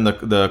just put in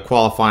the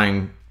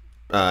qualifying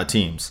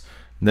teams.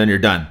 And then you're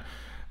done.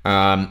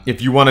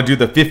 If you want to do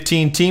the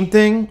 15-team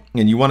thing,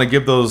 and you want to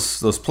give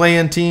those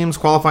play-in teams,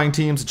 qualifying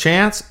teams, a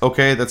chance,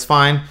 okay, that's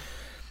fine.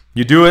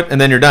 You do it, and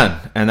then you're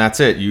done. And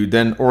that's it. You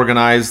then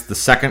organize the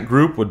second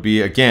group would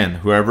be, again,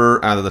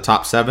 whoever out of the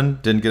top 7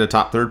 didn't get a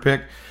top 3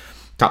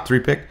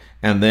 pick,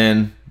 and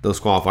then those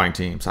qualifying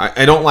teams.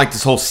 I don't like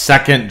this whole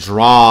second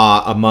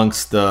draw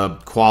amongst the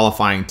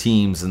qualifying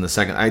teams in the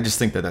second. I just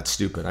think that's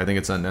stupid. I think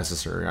it's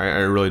unnecessary.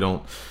 I really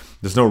don't.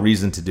 There's no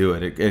reason to do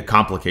it. It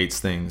complicates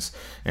things.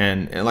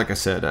 And like I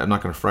said, I'm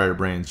not going to fry your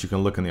brains. You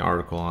can look in the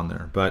article on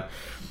there. But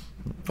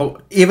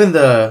even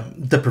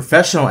the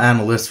professional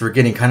analysts were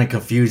getting kind of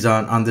confused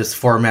on this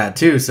format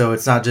too. So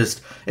it's not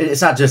just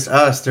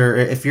us. Or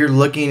if you're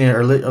looking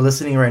or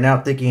listening right now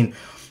thinking,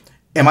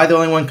 am I the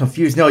only one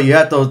confused? No, you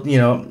had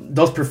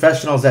those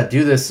professionals that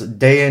do this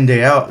day in,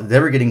 day out. They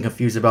were getting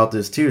confused about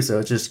this too.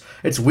 So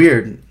it's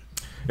weird.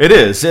 It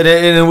is. And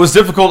it was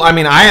difficult. I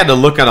mean, I had to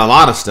look at a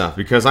lot of stuff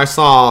because I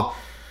saw,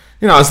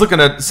 I was looking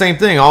at the same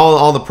thing,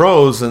 all the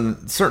pros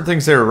and certain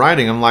things they were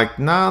writing. I'm like,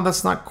 no,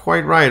 that's not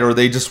quite right. Or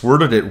they just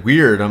worded it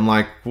weird. I'm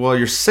like, well,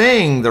 you're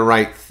saying the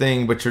right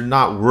thing, but you're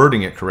not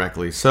wording it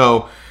correctly.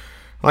 So,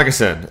 like I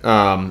said,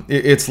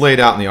 it's laid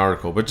out in the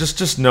article. But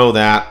just know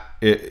that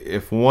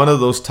if one of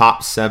those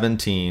top 7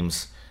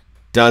 teams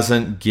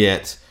doesn't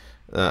get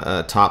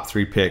a top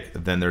 3 pick,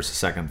 then there's a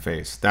second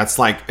phase. That's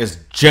like as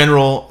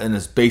general and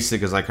as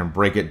basic as I can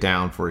break it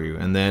down for you.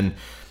 And then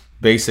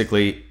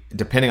basically,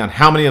 depending on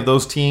how many of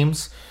those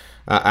teams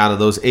out of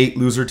those 8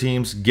 loser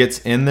teams gets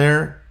in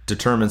there,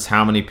 determines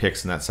how many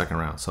picks in that second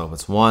round. So if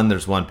it's 1,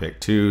 there's 1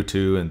 pick, 2,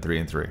 2, and 3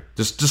 and 3.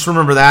 Just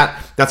remember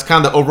that. That's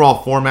kind of the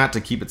overall format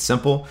to keep it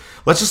simple.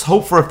 Let's just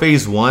hope for a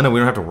phase 1 and we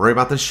don't have to worry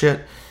about this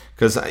shit.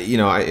 Because,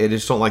 I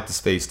just don't like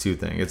this phase 2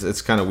 thing.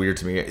 It's kind of weird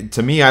to me.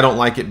 To me, I don't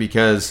like it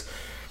because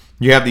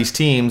you have these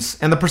teams,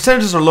 and the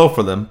percentages are low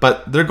for them,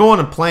 but they're going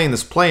and playing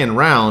this play-in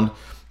round,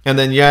 and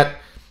then yet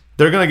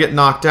they're going to get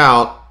knocked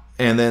out,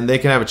 and then they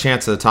can have a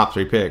chance at the top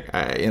 3 pick.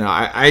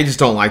 I just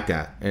don't like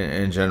that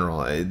in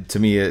general. To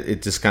me,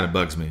 it just kind of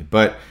bugs me.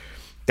 But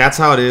that's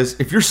how it is.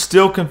 If you're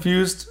still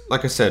confused,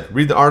 like I said,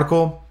 read the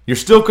article. You're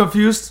still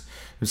confused,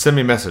 send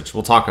me a message.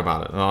 We'll talk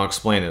about it, and I'll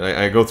explain it.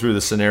 I go through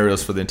the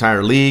scenarios for the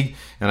entire league,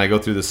 and I go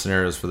through the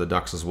scenarios for the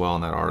Ducks as well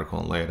in that article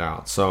and lay it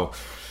out. So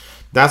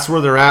that's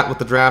where they're at with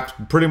the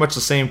draft. Pretty much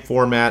the same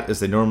format as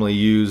they normally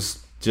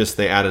use, just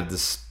they added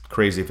this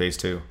crazy phase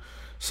 2.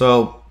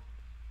 So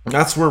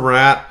that's where we're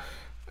at.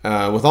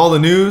 With all the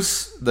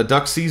news, the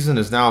Duck season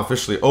is now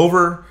officially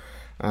over.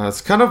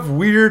 It's kind of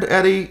weird,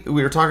 Eddie.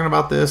 We were talking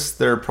about this.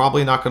 They're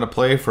probably not going to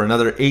play for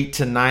another 8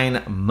 to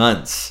 9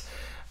 months.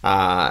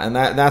 And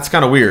that's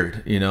kind of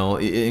weird,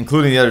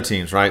 including the other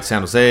teams, right?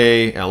 San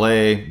Jose,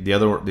 LA,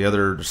 the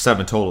other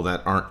 7 total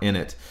that aren't in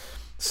it.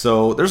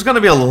 So there's going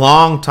to be a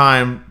long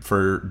time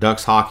for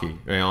Ducks hockey,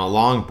 a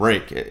long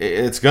break.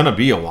 It's going to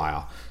be a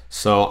while.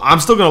 So I'm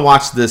still going to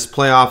watch this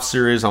playoff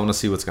series. I want to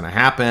see what's going to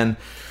happen.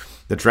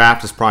 The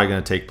draft is probably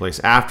going to take place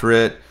after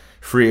it.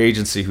 Free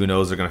agency, who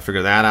knows? They're going to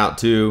figure that out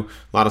too.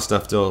 A lot of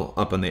stuff still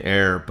up in the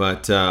air.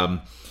 But so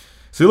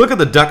you look at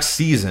the Ducks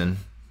season.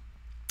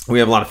 We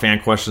have a lot of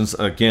fan questions.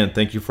 Again,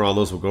 thank you for all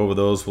those. We'll go over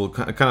those. We'll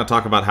kind of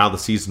talk about how the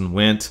season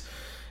went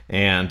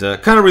and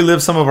kind of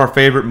relive some of our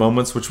favorite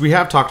moments, which we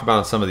have talked about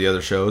on some of the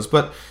other shows.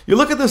 But you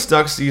look at this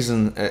Ducks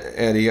season,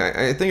 Eddie,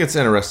 I think it's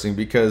interesting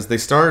because they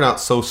started out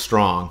so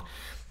strong.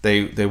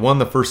 They won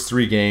the first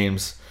 3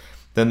 games.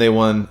 Then they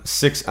won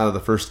 6 out of the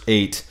first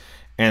 8.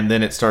 And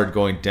then it started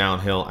going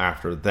downhill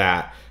after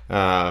that.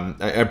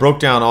 I broke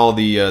down all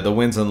the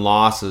wins and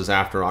losses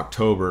after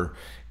October.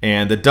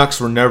 And the Ducks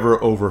were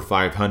never over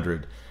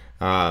 500.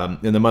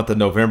 In the month of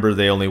November,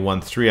 they only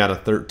won 3 out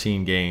of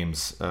 13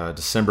 games.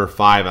 December,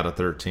 5 out of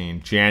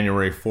 13.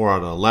 January, 4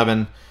 out of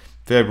 11.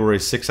 February,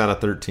 6 out of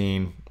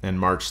 13. And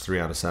March, 3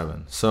 out of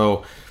 7.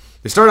 So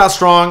they started out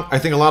strong. I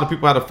think a lot of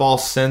people had a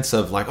false sense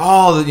of like,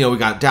 we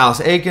got Dallas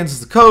Eakins as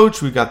the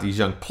coach. We got these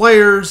young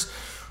players.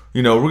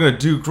 We're going to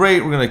do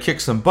great. We're going to kick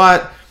some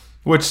butt,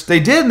 which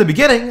they did in the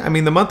beginning. I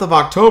mean, the month of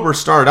October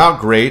started out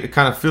great. It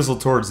kind of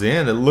fizzled towards the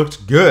end. It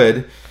looked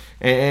good.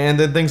 And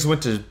then things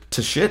went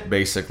to shit,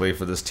 basically,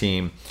 for this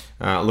team.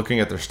 Looking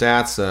at their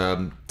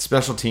stats,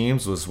 special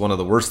teams was one of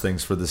the worst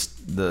things for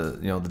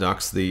the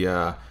Ducks.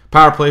 The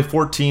power play,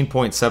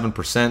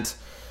 14.7%.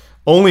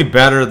 Only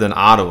better than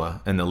Ottawa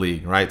in the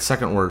league, right?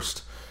 Second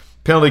worst.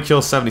 Penalty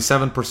kill,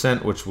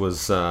 77%, which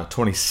was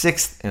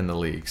 26th in the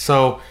league.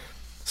 So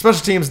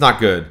special teams, not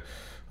good.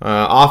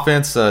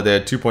 Offense, they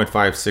had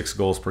 2.56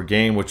 goals per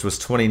game, which was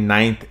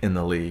 29th in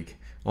the league.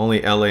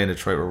 Only LA and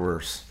Detroit were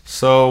worse.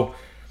 So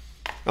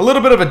a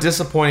little bit of a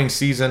disappointing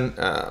season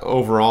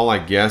overall, I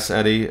guess,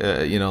 Eddie.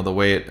 The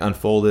way it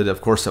unfolded.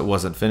 Of course, it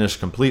wasn't finished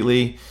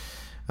completely.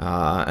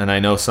 And I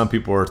know some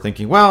people are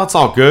thinking, well, it's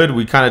all good.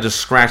 We kind of just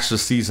scratched the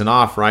season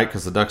off, right?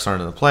 Because the Ducks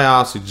aren't in the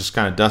playoffs. We just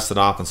kind of dust it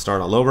off and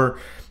start all over.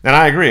 And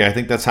I agree. I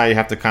think that's how you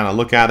have to kind of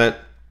look at it.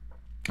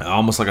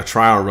 Almost like a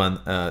trial run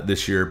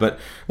this year. But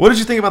what did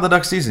you think about the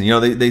Ducks season?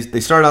 They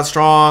started out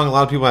strong. A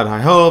lot of people had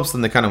high hopes.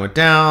 Then they kind of went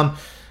down.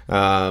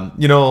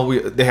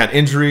 They had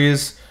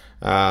injuries.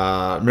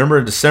 Remember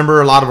in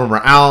December, a lot of them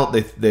were out.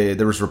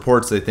 There was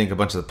reports they think a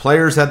bunch of the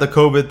players had the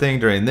COVID thing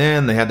during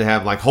then. They had to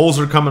have like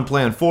Holzer come and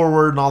playing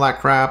forward and all that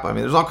crap. I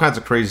mean, there's all kinds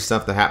of crazy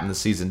stuff that happened this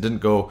season. Didn't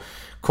go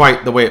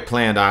quite the way it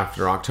planned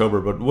after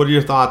October. But what are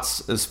your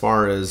thoughts as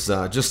far as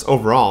just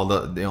overall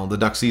the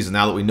Duck season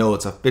now that we know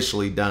it's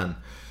officially done?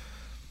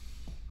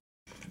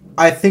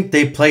 I think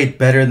they played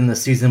better than the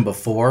season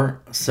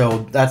before. So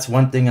that's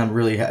one thing I'm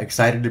really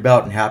excited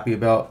about and happy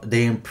about.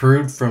 They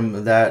improved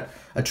from that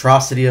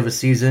atrocity of a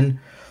season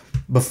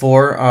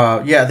before.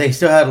 They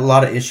still had a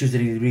lot of issues that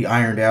needed to be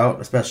ironed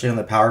out, especially on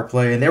the power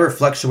play, and they were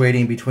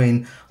fluctuating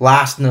between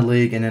last in the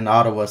league and in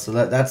Ottawa. So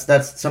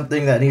that's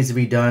something that needs to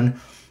be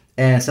done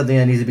and something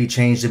that needs to be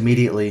changed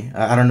immediately.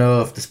 I don't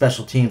know if the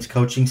special teams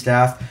coaching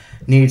staff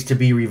needs to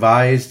be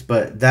revised,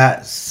 but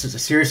that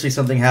seriously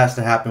something has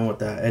to happen with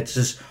that.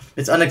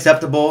 It's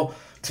unacceptable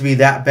to be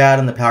that bad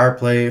in the power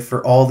play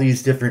for all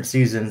these different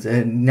seasons,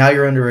 and now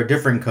you're under a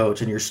different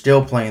coach and you're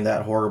still playing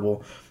that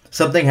horrible.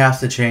 Something has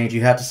to change.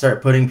 You have to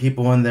start putting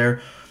people in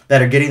there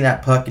that are getting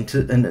that puck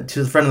into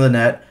the front of the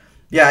net.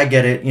 Yeah, I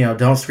get it.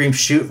 Don't scream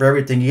shoot for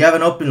everything. You have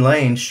an open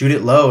lane, shoot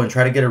it low and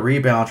try to get a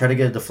rebound, try to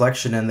get a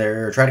deflection in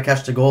there, or try to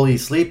catch the goalie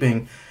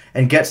sleeping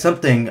and get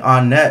something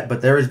on net.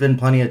 But there has been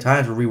plenty of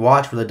times where we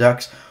watch where the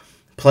Ducks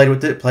played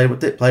with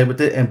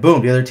it, and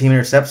boom, the other team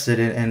intercepts it,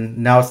 and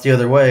now it's the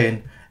other way,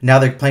 and now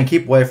they're playing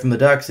keep away from the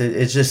Ducks.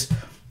 It's just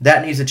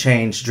that needs to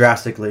change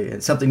drastically,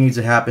 and something needs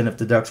to happen if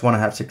the Ducks want to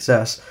have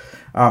success.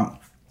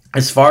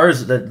 As far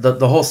as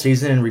the whole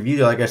season in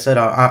review, like I said,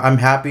 I'm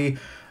happy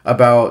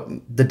about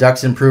the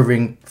Ducks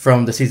improving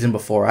from the season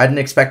before. I didn't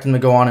expect them to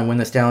go on and win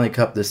the Stanley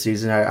Cup this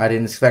season. I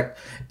didn't expect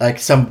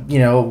like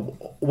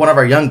one of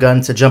our young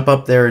guns to jump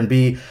up there and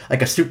be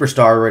like a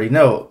superstar already.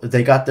 No,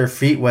 they got their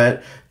feet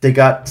wet. They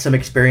got some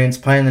experience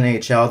playing in the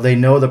NHL. They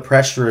know the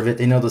pressure of it.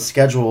 They know the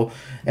schedule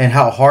and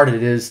how hard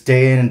it is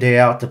day in and day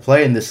out to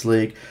play in this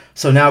league.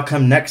 So now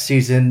come next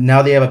season,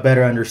 now they have a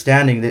better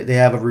understanding that they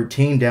have a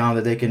routine down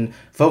that they can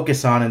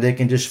focus on, and they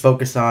can just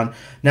focus on.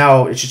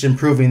 Now it's just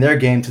improving their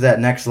game to that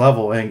next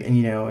level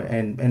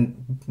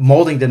and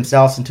molding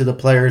themselves into the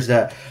players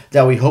that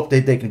we hope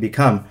that they can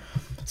become.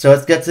 So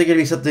that's going to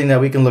be something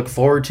that we can look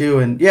forward to.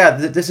 And yeah,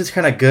 this is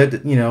kind of good.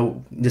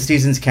 The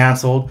season's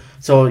canceled.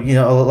 So,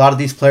 a lot of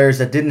these players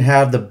that didn't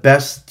have the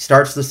best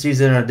starts of the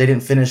season, or they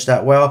didn't finish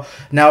that well,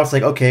 now it's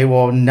like, okay,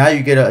 well, now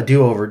you get a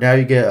do-over. Now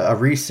you get a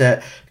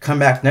reset. Come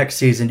back next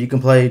season. You can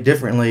play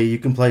differently. You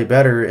can play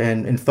better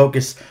and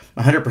focus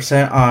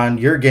 100% on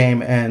your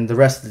game and the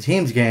rest of the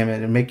team's game,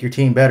 and make your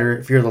team better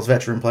if you're those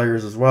veteran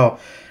players as well.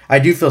 I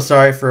do feel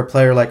sorry for a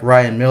player like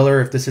Ryan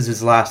Miller if this is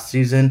his last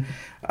season.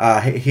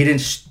 He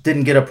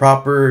didn't get a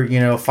proper,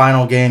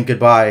 final game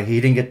goodbye. He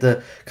didn't get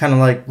to kind of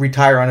like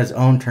retire on his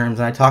own terms.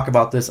 And I talk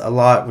about this a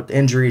lot with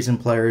injuries and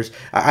players.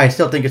 I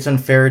still think it's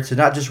unfair to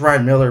not just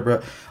Ryan Miller,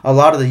 but a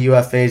lot of the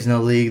UFAs in the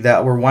league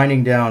that were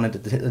winding down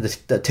at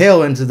the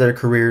tail ends of their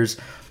careers,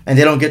 and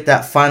they don't get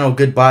that final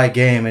goodbye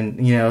game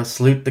and,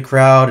 salute the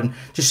crowd and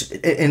just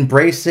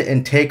embrace it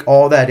and take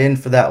all that in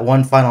for that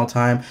one final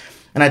time.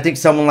 And I think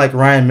someone like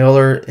Ryan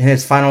Miller, in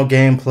his final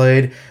game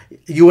played,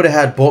 you would have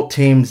had both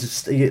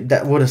teams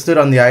that would have stood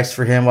on the ice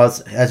for him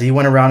as he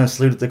went around and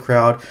saluted the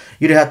crowd.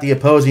 You'd have had the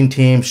opposing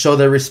team show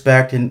their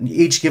respect and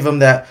each give him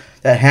that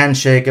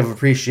handshake of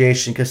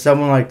appreciation, because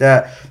someone like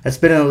that's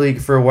been in the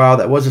league for a while,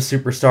 that was a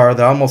superstar,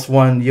 that almost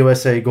won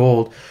USA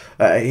Gold.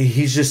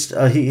 He's just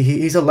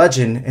he's a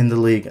legend in the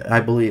league,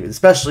 I believe,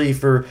 especially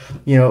for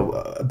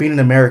being an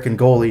American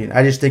goalie. And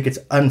I just think it's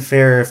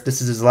unfair if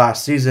this is his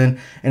last season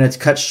and it's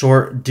cut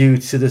short due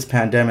to this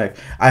pandemic.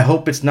 I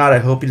hope it's not. I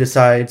hope he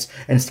decides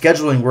and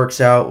scheduling works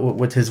out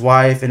with his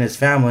wife and his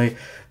family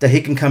that he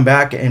can come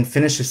back and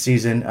finish the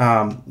season.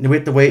 We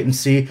have to wait and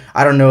see.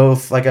 I don't know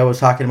if, like I was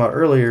talking about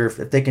earlier, if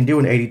they can do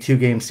an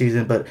 82-game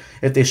season, but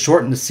if they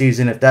shorten the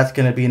season, if that's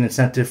going to be an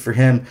incentive for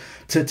him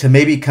to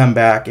maybe come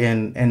back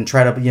and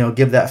try to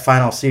give that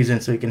final season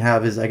so he can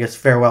have his, I guess,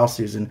 farewell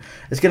season.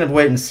 It's going to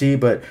wait and see,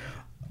 but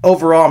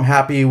overall, I'm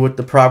happy with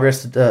the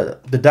progress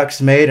that the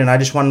Ducks made, and I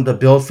just want them to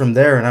build from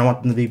there, and I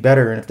want them to be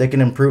better. And if they can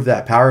improve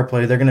that power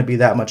play, they're going to be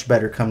that much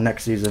better come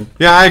next season.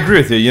 Yeah, I agree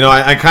with you.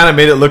 I kind of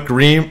made it look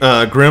grim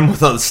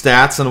with all the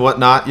stats and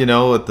whatnot,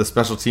 with the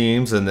special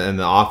teams and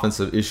the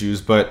offensive issues.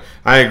 But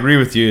I agree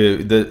with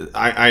you that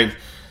I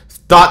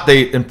thought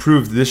they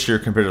improved this year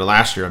compared to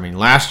last year. I mean,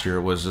 last year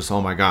was just,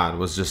 oh my God,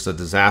 was just a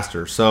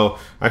disaster. So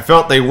I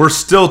felt they were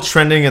still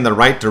trending in the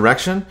right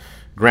direction.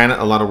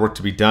 Granted, a lot of work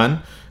to be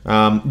done.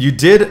 You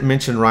did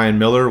mention Ryan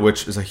Miller,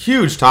 which is a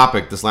huge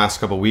topic this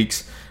last couple of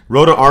weeks.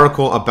 Wrote an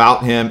article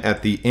about him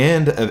at the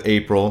end of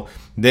April.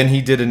 Then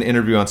he did an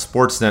interview on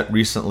Sportsnet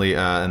recently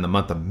in the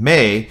month of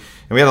May.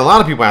 And we had a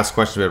lot of people ask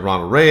questions. We had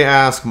Ronald Ray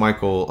ask,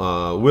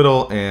 Michael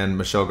Whittle, and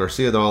Michelle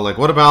Garcia. They're all like,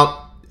 what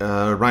about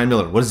Ryan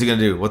Miller? What is he going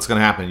to do? What's going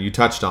to happen? You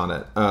touched on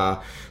it.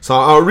 So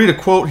I'll read a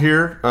quote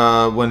here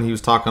when he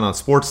was talking on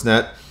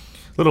Sportsnet.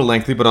 A little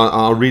lengthy, but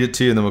I'll read it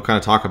to you and then we'll kind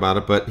of talk about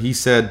it. But he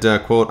said,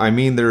 quote, I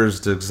mean, there's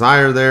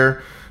desire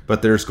there,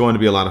 but there's going to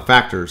be a lot of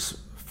factors.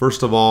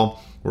 First of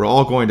all, we're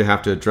all going to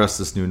have to address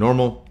this new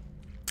normal,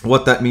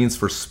 what that means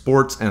for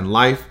sports and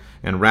life,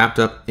 and wrapped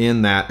up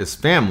in that is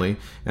family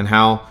and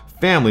how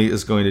family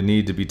is going to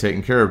need to be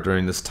taken care of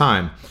during this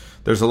time.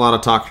 There's a lot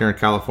of talk here in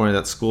California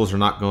that schools are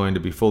not going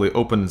to be fully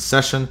open in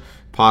session,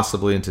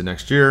 possibly into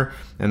next year,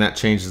 and that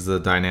changes the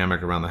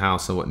dynamic around the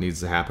house and what needs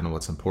to happen and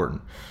what's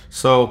important.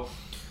 So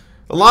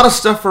a lot of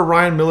stuff for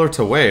Ryan Miller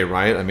to weigh,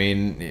 right? I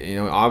mean,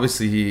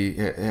 obviously he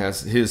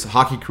has his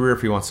hockey career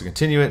if he wants to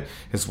continue it.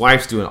 His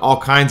wife's doing all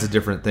kinds of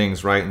different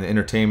things, right, in the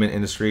entertainment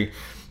industry.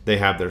 They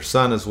have their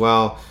son as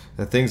well,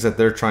 the things that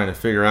they're trying to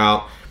figure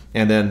out.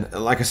 And then,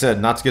 like I said,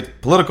 not to get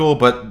political,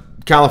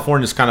 but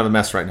California's kind of a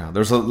mess right now.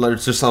 There's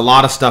just a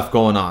lot of stuff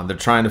going on. They're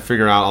trying to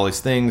figure out all these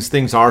things.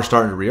 Things are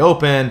starting to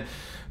reopen,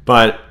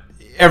 but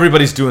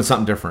everybody's doing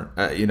something different.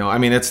 I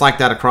mean, it's like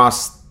that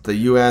across the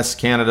U.S.,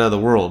 Canada, the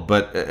world,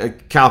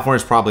 but California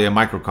is probably a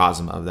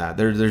microcosm of that.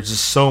 There's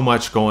just so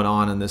much going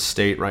on in this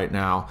state right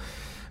now.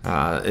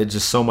 It's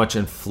just so much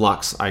in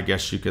flux, I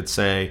guess you could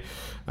say,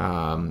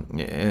 and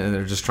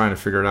they're just trying to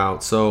figure it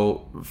out.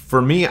 So for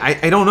me,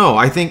 I don't know.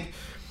 I think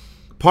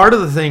part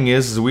of the thing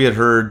is we had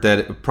heard that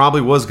it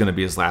probably was going to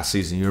be his last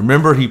season. You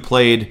remember he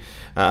played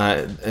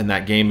in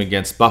that game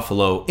against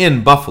Buffalo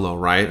in Buffalo,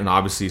 right? And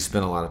obviously he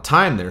spent a lot of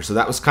time there. So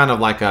that was kind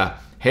of like a,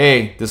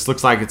 hey, this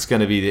looks like it's going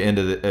to be the end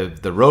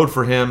of the road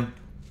for him.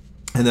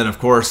 And then, of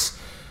course,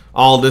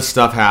 all this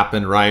stuff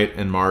happened, right,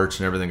 in March,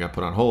 and everything got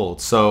put on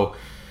hold. So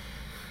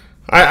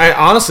I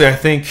honestly, I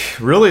think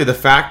really the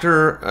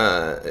factor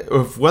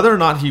of whether or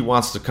not he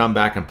wants to come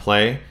back and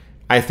play,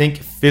 I think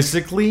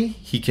physically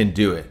he can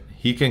do it.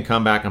 He can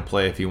come back and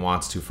play if he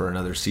wants to for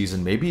another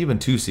season, maybe even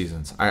 2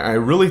 seasons. I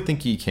really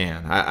think he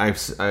can.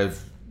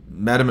 I've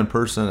met him in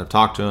person. I've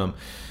talked to him.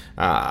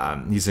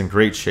 He's in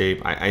great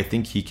shape. I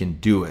think he can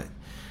do it.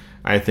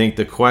 I think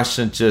the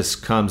question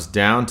just comes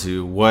down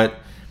to what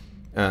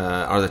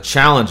are the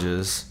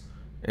challenges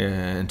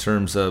in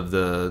terms of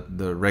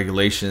the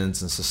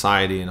regulations and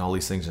society and all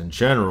these things in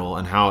general,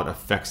 and how it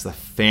affects the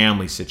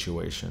family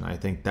situation. I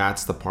think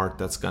that's the part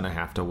that's going to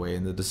have to weigh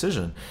in the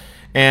decision.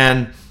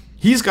 And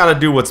he's got to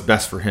do what's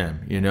best for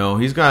him.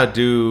 He's got to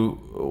do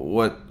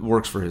what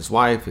works for his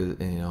wife,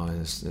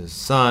 his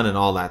son, and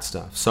all that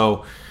stuff.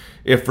 So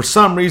if for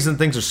some reason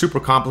things are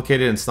super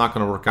complicated and it's not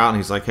going to work out, and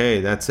he's like,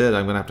 hey, that's it,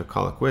 I'm going to have to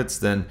call it quits,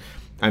 then,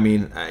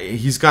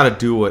 he's got to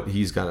do what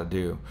he's got to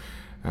do.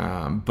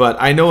 But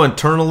I know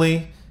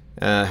internally,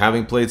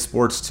 having played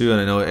sports too, and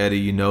I know, Eddie,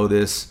 you know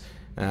this,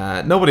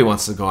 nobody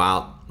wants to go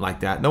out like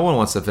that. No one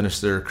wants to finish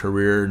their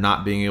career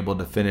not being able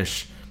to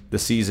finish the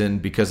season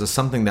because of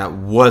something that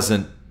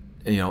wasn't,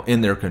 in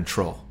their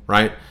control,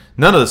 right?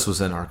 None of this was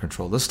in our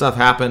control. This stuff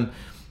happened.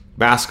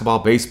 Basketball,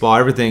 baseball,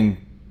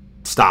 everything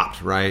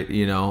stopped, right?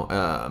 You don't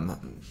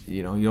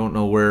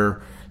know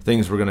where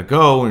things were going to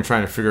go when you're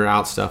trying to figure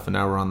out stuff, and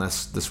now we're on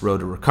this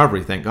road to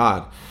recovery, thank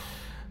God.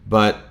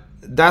 But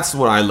that's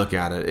what I look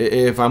at it.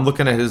 If I'm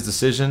looking at his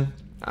decision,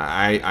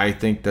 I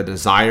think the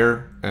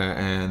desire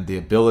and the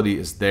ability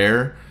is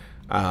there.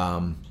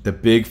 The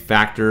big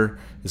factor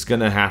is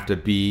going to have to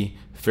be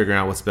figuring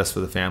out what's best for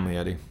the family,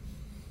 Eddie.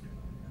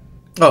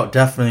 Oh,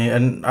 definitely.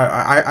 And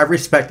I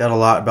respect that a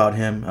lot about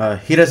him.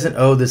 He doesn't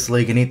owe this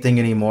league anything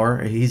anymore.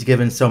 He's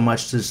given so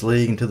much to this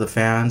league and to the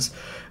fans.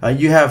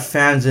 You have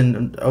fans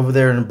over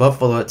there in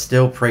Buffalo that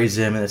still praise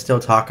him and that still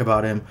talk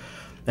about him.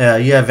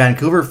 You have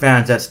Vancouver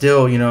fans that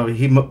still,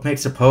 he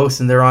makes a post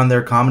and they're on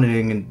there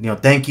commenting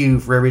and, thank you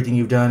for everything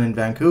you've done in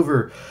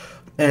Vancouver.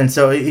 And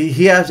so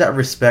he has that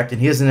respect,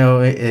 and he doesn't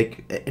know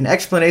an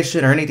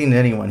explanation or anything to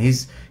anyone.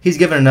 He's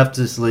given enough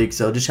to this league,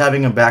 so just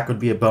having him back would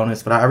be a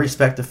bonus. But I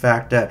respect the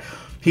fact that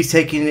he's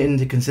taking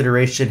into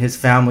consideration his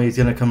family is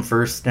going to come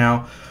first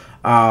now.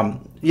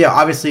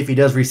 Obviously, if he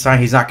does resign,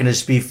 he's not going to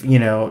just be,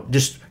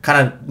 just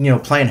kind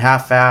of, playing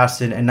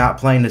half-assed and not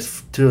playing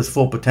to his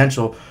full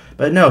potential.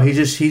 But no, he's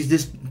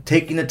just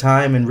taking the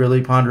time and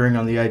really pondering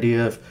on the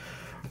idea of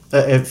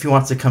if he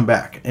wants to come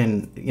back.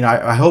 And,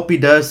 I hope he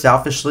does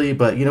selfishly,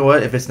 but you know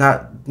what? If it's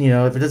not,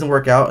 if it doesn't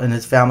work out and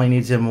his family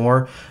needs him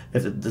more,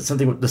 if it's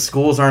something, the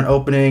schools aren't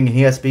opening and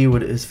he has to be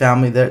with his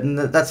family,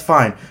 that's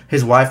fine.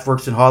 His wife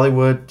works in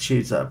Hollywood.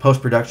 She's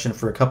post-production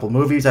for a couple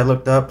movies I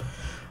looked up.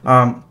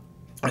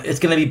 It's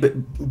going to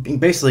be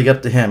basically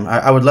up to him.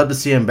 I would love to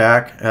see him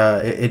back.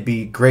 It'd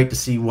be great to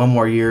see one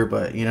more year,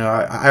 but,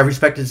 I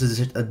respect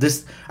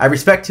I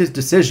respect his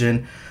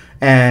decision.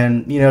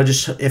 And,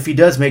 just if he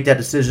does make that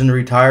decision to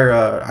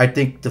retire, I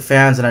think the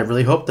fans, and I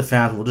really hope the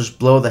fans, will just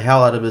blow the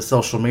hell out of his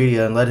social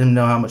media and let him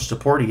know how much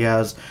support he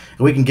has.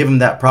 And we can give him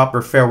that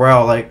proper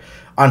farewell, like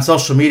on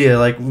social media,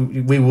 like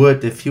we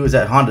would if he was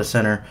at Honda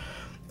Center.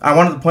 I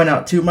wanted to point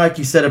out, too, Mike,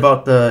 you said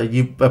about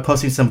you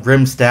posting some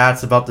grim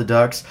stats about the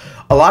Ducks.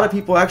 A lot of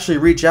people actually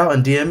reach out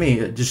and DM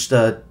me just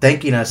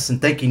thanking us and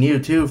thanking you,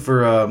 too,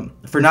 for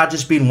not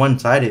just being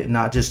one-sided,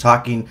 not just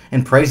talking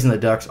and praising the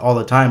Ducks all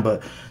the time,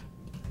 but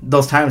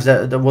those times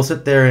that we'll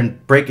sit there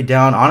and break it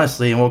down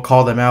honestly, and we'll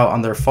call them out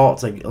on their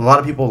faults. Like, a lot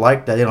of people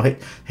like that. They don't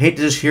hate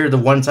to just hear the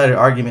one-sided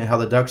argument how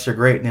the Ducks are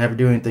great and they never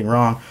do anything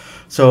wrong.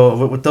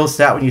 So with those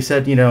stats, when you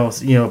said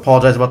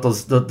apologize about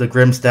those the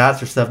grim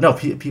stats or stuff, no,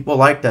 people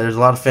like that. There's a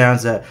lot of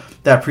fans that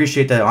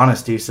appreciate that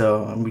honesty.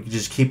 So we can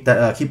just keep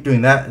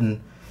doing that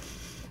and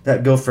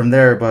that go from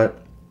there. But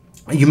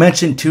you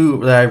mentioned too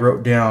that I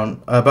wrote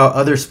down about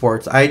other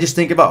sports. I just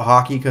think about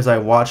hockey because I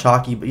watch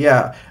hockey. But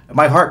yeah,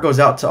 my heart goes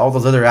out to all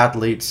those other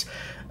athletes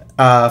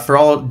for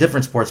all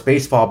different sports: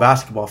 baseball,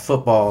 basketball,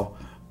 football,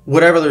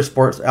 whatever their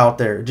sports out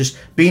there. Just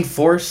being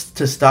forced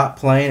to stop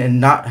playing and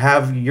not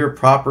have your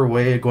proper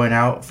way of going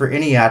out for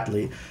any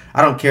athlete.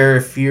 I don't care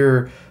if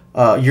you're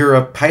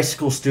a high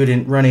school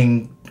student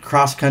running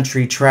cross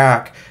country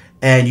track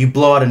and you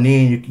blow out a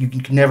knee and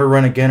you can never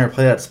run again or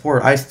play that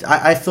sport.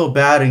 I feel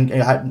bad,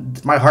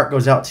 and my heart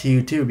goes out to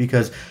you too,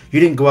 because you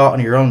didn't go out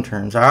on your own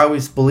terms. I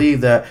always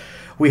believe that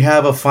we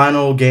have a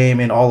final game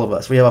in all of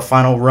us. We have a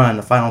final run,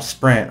 a final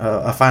sprint,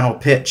 a final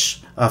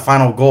pitch, a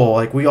final goal.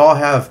 Like, we all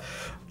have,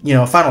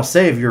 a final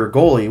save. You're a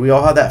goalie. We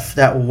all have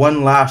that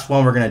one last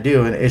one we're going to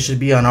do, and it should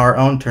be on our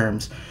own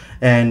terms.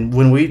 And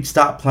when we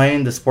stop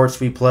playing the sports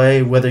we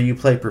play, whether you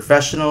play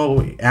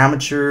professional,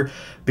 amateur,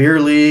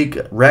 beer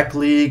league, rec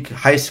league,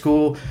 high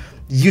school,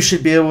 you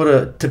should be able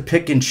to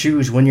pick and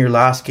choose when your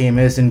last game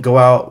is and go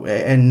out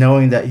and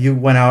knowing that you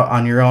went out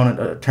on your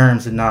own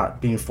terms and not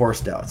being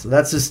forced out. So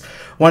that's just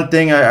one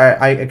thing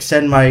I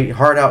extend my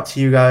heart out to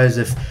you guys.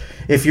 If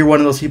if you're one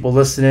of those people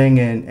listening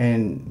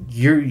and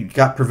you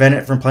got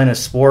prevented from playing a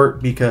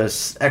sport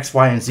because X,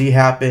 Y, and Z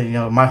happened, you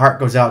know, my heart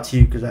goes out to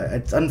you because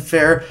it's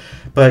unfair,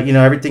 but, you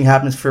know, everything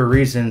happens for a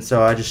reason.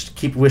 So I just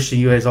keep wishing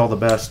you guys all the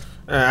best.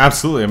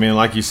 Absolutely. I mean,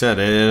 like you said,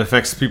 it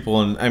affects people.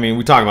 And I mean,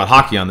 we talk about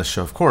hockey on this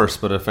show, of course,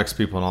 but it affects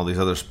people in all these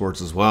other sports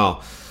as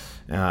well.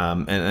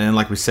 And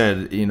like we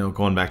said, you know,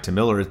 going back to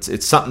Miller,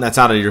 it's something that's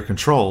out of your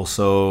control.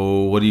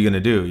 So what are you going to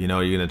do? You know,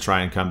 are you going to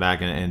try and come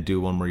back and do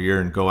one more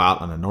year and go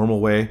out on a normal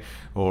way?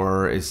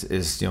 Or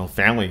is you know,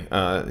 family, you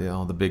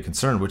know, the big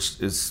concern, which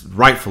is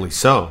rightfully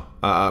so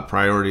a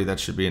priority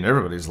that should be in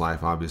everybody's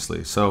life,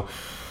 obviously. So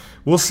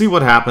we'll see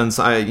what happens.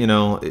 You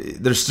know,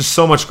 there's just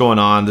so much going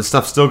on. This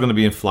stuff's still going to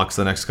be in flux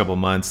the next couple of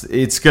months.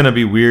 It's going to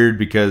be weird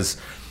because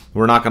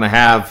we're not going to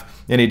have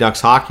any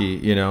Ducks hockey,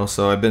 you know.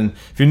 So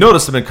if you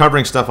notice, I've been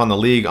covering stuff on the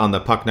league on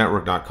the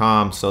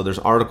pucknetwork.com. So there's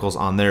articles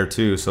on there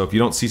too. So if you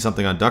don't see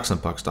something on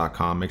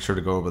ducksandpucks.com, make sure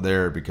to go over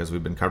there because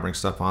we've been covering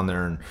stuff on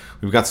there, and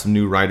we've got some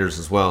new writers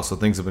as well. So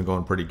things have been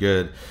going pretty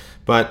good.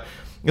 But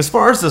as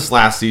far as this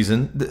last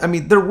season, I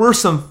mean, there were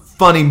some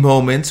funny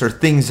moments or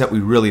things that we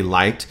really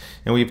liked,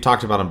 and we've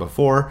talked about them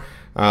before.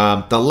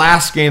 The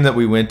last game that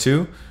we went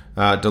to,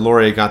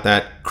 Deslauriers got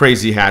that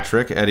crazy hat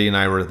trick. Eddie and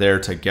I were there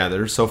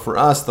together. So for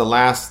us, the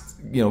last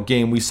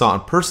game we saw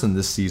in person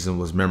this season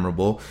was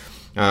memorable.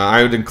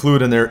 I would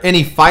include in there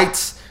any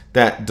fights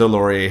that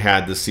Deslauriers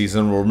had this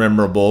season were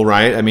memorable,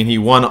 right? I mean, he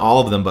won all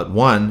of them but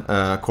one,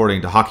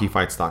 according to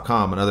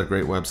hockeyfights.com, another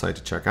great website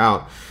to check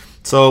out.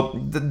 So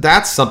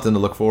that's something to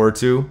look forward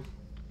to.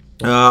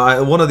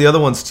 One of the other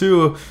ones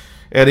too,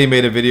 Eddie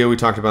made a video we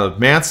talked about of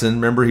Manson.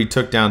 Remember, he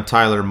took down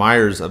Tyler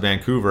Myers of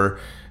Vancouver,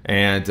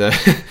 and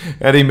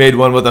Eddie made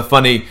one with a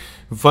funny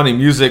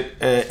music,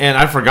 and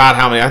I forgot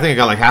how many. I think it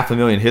got like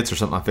 500,000 hits or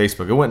something on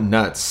Facebook. It went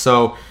nuts.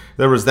 So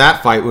there was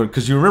that fight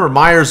because you remember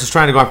Myers was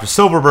trying to go after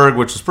Silverberg,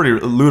 which was pretty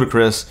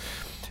ludicrous,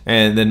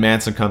 and then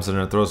Manson comes in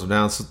and throws him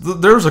down. So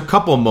there was a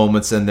couple of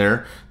moments in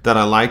there that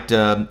I liked.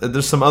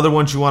 There's some other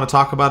ones you want to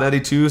talk about, Eddie,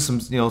 too. Some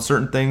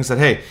certain things that,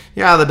 hey,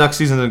 yeah, the Duck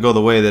season didn't go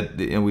the way that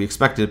we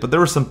expected, but there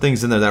were some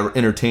things in there that were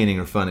entertaining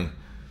or funny.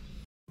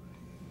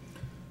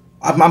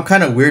 I'm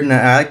kind of weird and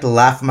I like to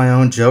laugh at my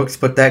own jokes,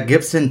 but that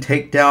Gibson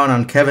takedown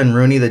on Kevin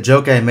Rooney, the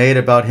joke I made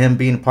about him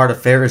being part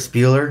of Ferris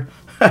Bueller,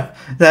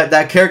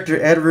 that character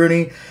Ed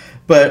Rooney.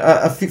 But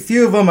a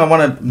few of them I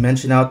want to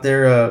mention out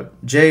there.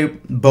 Jay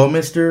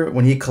Bouwmeester,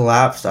 when he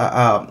collapsed,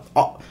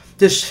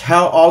 just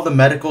how all the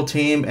medical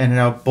team and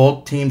how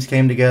both teams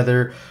came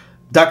together.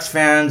 Ducks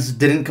fans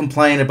didn't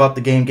complain about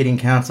the game getting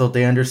canceled.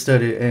 They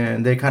understood it,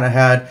 and they kind of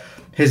had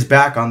his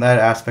back on that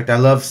aspect. I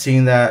love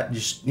seeing that,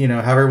 just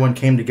how everyone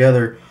came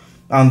together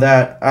on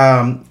that.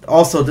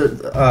 Also,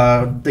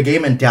 the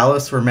game in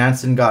Dallas where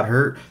Manson got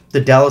hurt, the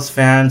Dallas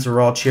fans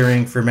were all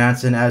cheering for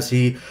Manson as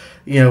he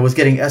was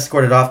getting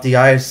escorted off the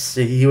ice.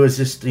 He was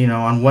just,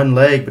 on one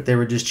leg, but they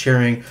were just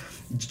cheering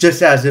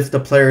just as if the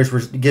players were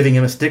giving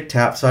him a stick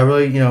tap. So I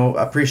really,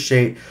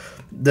 appreciate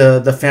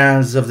the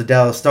fans of the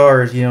Dallas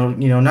Stars,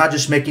 not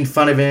just making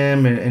fun of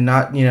him and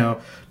not,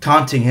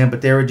 taunting him,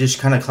 but they were just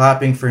kind of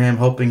clapping for him,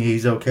 hoping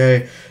he's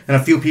okay. And a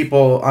few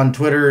people on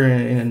Twitter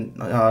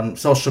and on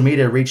social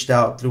media reached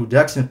out through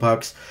Ducks and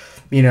Pucks,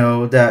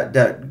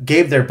 that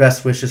gave their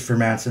best wishes for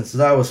Manson. So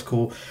that was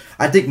cool.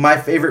 I think my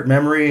favorite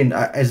memory, and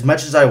as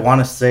much as I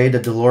want to say the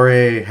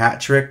Deslauriers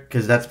hat trick,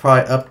 because that's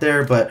probably up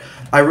there, but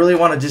I really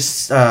want to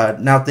just,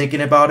 now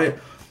thinking about it,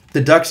 the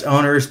Ducks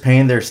owners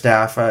paying their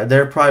staff.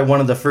 They're probably one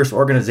of the first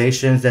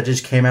organizations that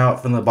just came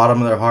out from the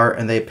bottom of their heart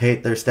and they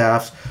paid their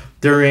staffs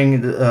during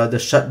the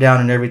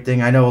shutdown and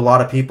everything. I know a lot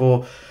of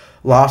people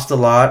lost a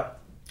lot.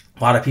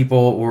 A lot of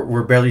people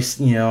were barely,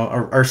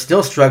 are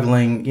still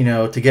struggling,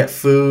 to get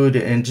food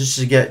and just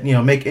to get,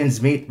 make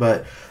ends meet.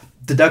 But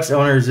the Ducks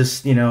owners,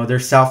 just, their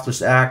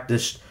selfless act,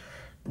 just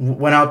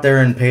went out there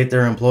and paid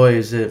their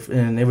employees.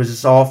 And it was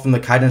just all from the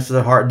kindness of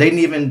their heart. They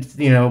didn't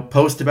even,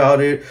 post about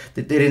it.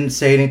 They didn't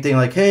say anything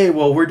like, hey,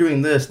 well, we're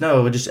doing this.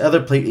 No, just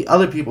other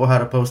people had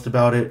to post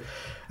about it.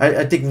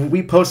 I think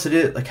we posted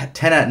it like at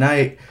 10 at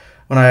night.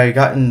 When I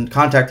got in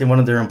contact with one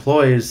of their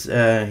employees, he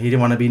didn't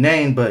want to be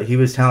named, but he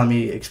was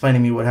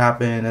explaining me what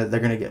happened, that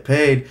they're going to get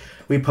paid.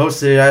 We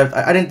posted it.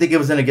 I didn't think it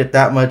was going to get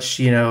that much,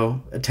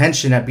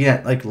 attention at being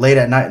at like late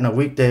at night on a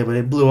weekday, but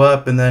it blew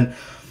up. And then,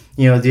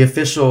 the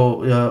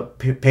official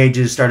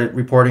pages started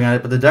reporting on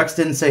it, but the Ducks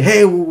didn't say,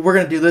 hey, we're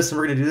going to do this and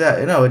we're going to do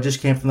that. No, it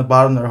just came from the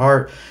bottom of their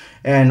heart.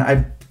 And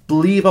I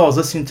believe I was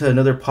listening to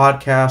another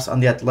podcast on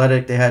The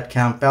Athletic. They had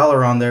Cam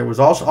Fowler on there, was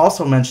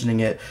also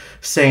mentioning it,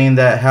 saying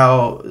that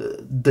how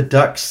the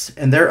Ducks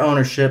and their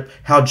ownership,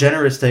 how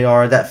generous they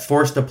are, that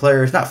forced the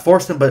players, not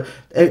forced them, but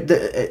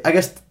I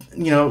guess,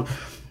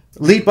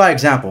 lead by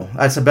example.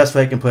 That's the best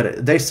way I can put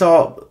it. They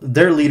saw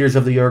their leaders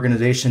of the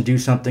organization do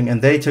something,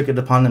 and they took it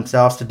upon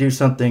themselves to do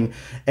something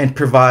and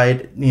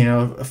provide,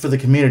 for the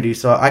community.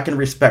 So I can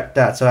respect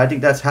that. So I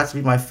think that has to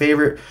be my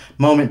favorite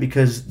moment,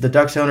 because the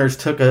Ducks owners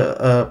took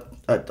a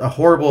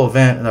horrible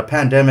event and a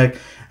pandemic,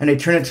 and they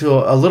turned it into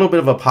a little bit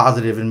of a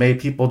positive and made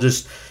people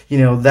just,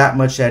 that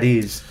much at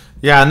ease.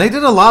 Yeah, and they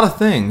did a lot of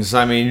things.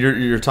 I mean,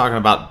 you're talking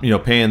about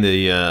paying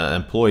the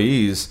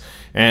employees,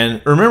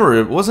 and remember,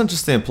 it wasn't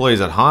just the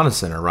employees at Honda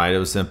Center, right? It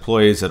was the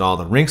employees at all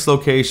the Rinks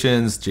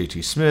locations,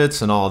 JT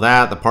Smith's, and all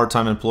that, the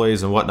part-time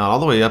employees and whatnot, all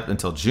the way up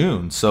until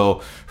June. So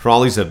for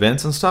all these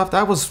events and stuff,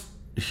 that was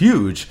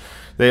huge.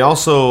 They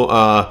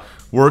also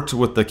worked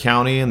with the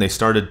county, and they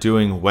started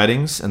doing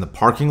weddings in the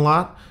parking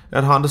lot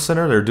at Honda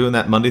Center. They're doing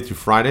that Monday through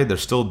Friday. They're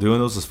still doing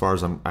those as far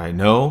as I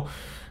know.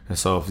 And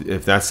so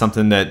if that's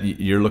something that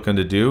you're looking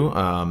to do,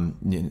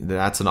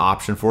 that's an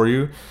option for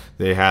you.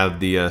 They have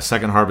the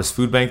Second Harvest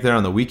Food Bank there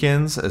on the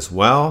weekends as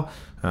well.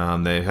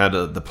 They had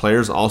the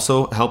players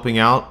also helping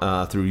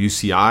out through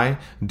UCI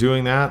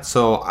doing that.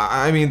 So,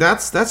 I mean,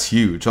 that's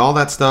huge. All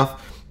that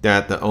stuff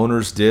that the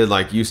owners did,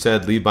 like you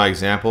said, lead by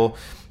example.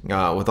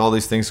 With all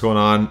these things going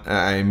on,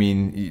 I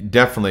mean,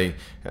 definitely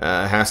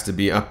has to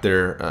be up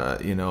there,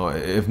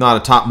 if not a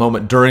top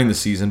moment during the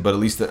season, but at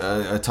least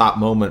a top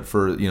moment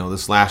for,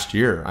 this last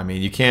year. I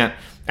mean, you can't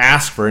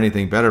ask for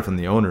anything better from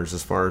the owners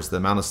as far as the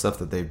amount of stuff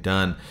that they've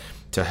done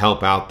to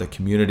help out the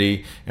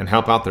community and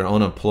help out their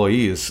own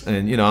employees.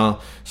 And,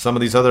 some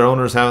of these other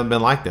owners haven't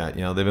been like that.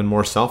 They've been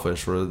more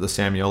selfish, where the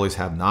Samiolis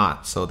have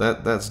not. So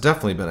that's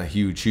definitely been a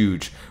huge,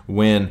 huge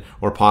win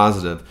or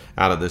positive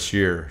out of this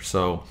year.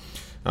 So,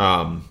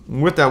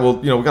 with that,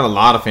 we've got a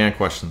lot of fan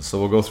questions, so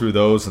we'll go through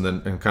those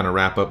and kind of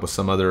wrap up with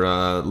some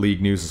other league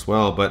news as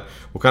well. But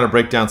we'll kind of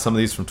break down some of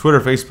these from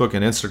Twitter, Facebook,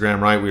 and Instagram.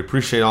 Right, we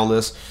appreciate all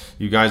this.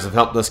 You guys have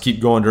helped us keep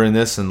going during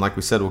this, and like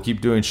we said, we'll keep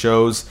doing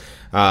shows,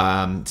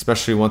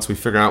 especially once we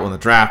figure out when the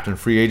draft and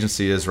free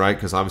agency is, right?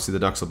 Because obviously the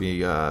Ducks will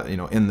be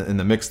in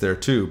the mix there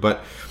too.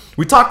 But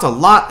we talked a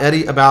lot,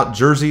 Eddie, about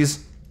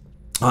jerseys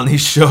on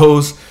these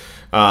shows,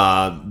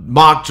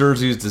 mock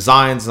jerseys,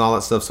 designs, and all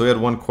that stuff. So we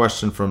had one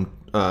question from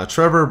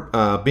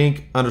Trevor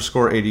Bink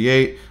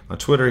 _88 on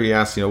Twitter. He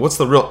asked, what's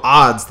the real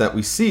odds that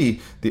we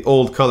see the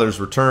old colors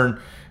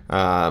return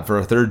for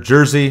a third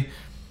jersey?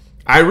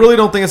 I really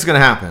don't think it's going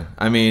to happen.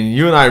 I mean,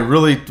 you and I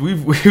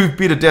we've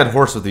beat a dead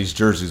horse with these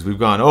jerseys. We've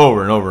gone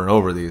over and over and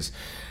over these.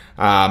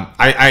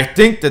 I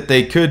think that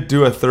they could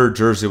do a third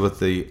jersey with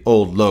the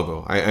old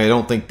logo. I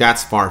don't think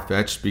that's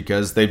far-fetched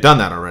because they've done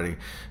that already.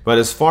 But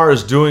as far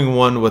as doing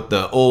one with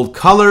the old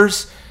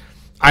colors,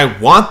 I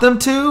want them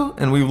to,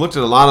 and we looked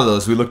at a lot of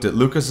those. We looked at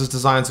Lucas's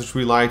designs, which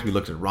we liked. We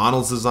looked at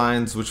Ronald's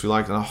designs, which we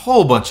liked, and a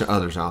whole bunch of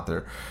others out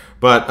there.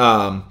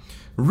 But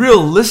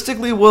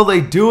realistically, will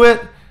they do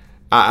it?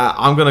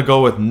 I'm going to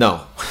go with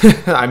no.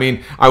 I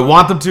mean, I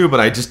want them to, but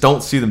I just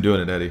don't see them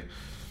doing it, Eddie.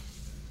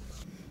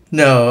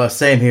 No,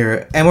 same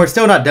here. And we're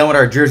still not done with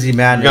our Jersey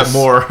Madness. We got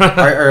more.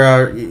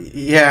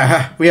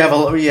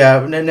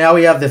 Now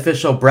we have the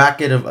official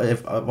bracket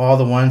of all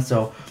the ones,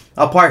 so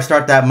I'll probably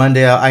start that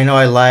Monday. I know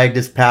I lagged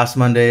this past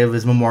Monday. It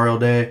was Memorial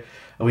Day.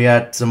 We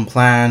had some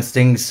plans.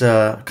 Things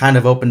kind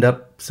of opened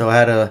up, so I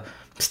had to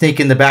sneak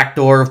in the back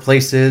door of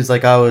places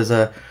like I was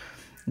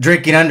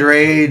drinking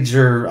underage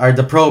or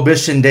the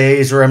Prohibition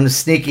days where I'm just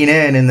sneaking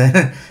in and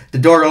the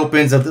door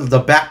opens,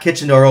 the back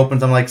kitchen door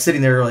opens. I'm like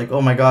sitting there like,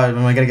 oh my God, am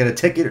I going to get a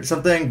ticket or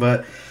something?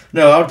 But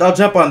no, I'll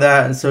jump on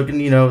that, and so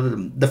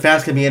the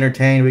fans can be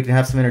entertained. We can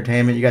have some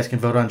entertainment. You guys can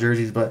vote on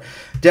jerseys, but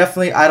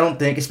definitely, I don't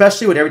think,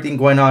 especially with everything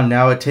going on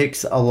now, it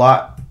takes a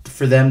lot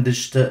for them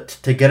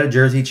to get a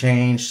jersey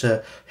change,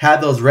 to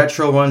have those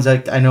retro ones.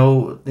 I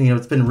know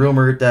it's been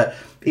rumored that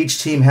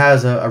each team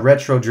has a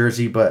retro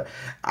jersey, but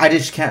I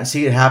just can't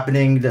see it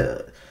happening.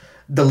 The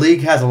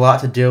league has a lot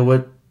to deal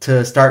with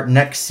to start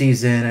next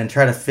season and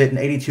try to fit an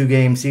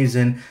 82-game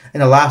season.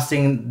 And the last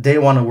thing they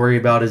want to worry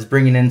about is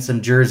bringing in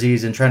some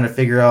jerseys and trying to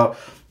figure out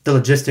the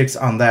logistics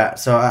on that.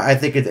 So I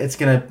think it's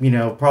going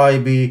to, probably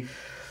be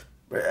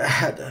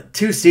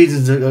 2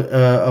 seasons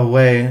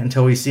away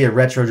until we see a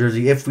retro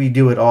jersey, if we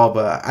do it all.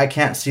 But I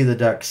can't see the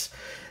Ducks.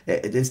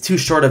 It's too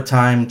short of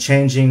time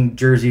changing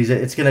jerseys.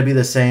 It's going to be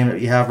the same that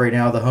you have right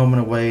now, the home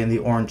and away and the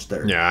orange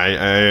there. Yeah,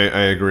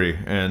 I agree.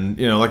 And,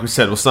 like we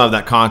said, we'll still have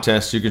that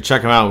contest. You can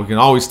check them out. We can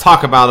always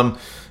talk about them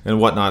and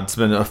whatnot. It's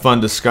been a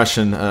fun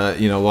discussion,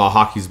 while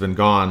hockey's been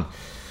gone.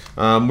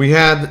 We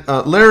had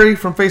Larry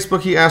from Facebook.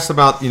 He asked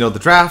about, the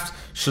draft.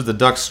 Should the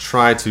Ducks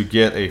try to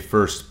get a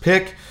first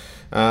pick?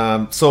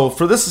 So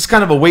for this, it's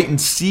kind of a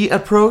wait-and-see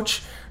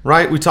approach,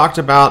 right? We talked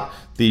about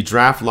the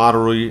draft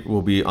lottery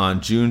will be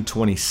on June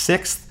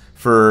 26th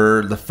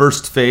for the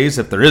first phase,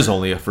 if there is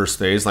only a first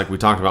phase, like we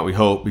talked about, we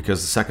hope,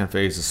 because the second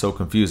phase is so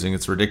confusing,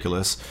 it's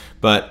ridiculous.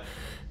 But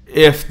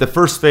if the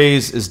first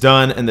phase is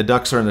done and the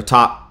Ducks are in the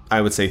top, I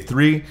would say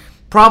 3,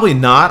 probably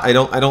not. I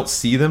don't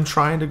see them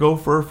trying to go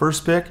for a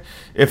first pick.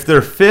 If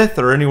they're 5th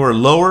or anywhere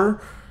lower,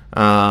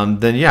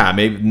 then yeah,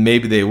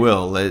 maybe they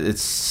will.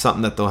 It's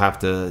something that they'll have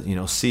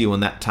to see when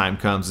that time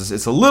comes.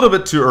 It's a little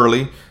bit too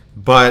early,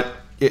 but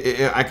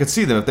I could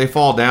see them if they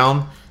fall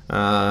down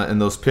and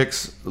those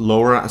picks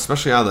lower,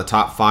 especially out of the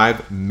top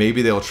 5.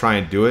 Maybe they'll try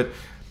and do it.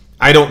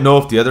 I don't know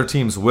if the other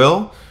teams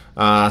will.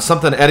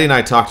 Something Eddie and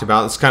I talked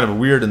about that's kind of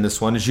weird in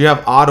this one is you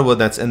have Ottawa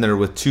that's in there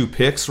with 2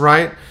 picks,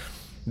 right?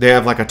 They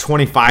have like a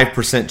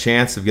 25%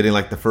 chance of getting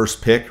like the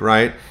first pick,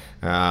 right?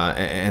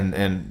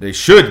 and they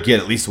should get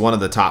at least one of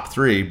the top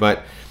three.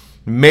 But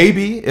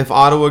maybe if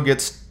Ottawa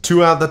gets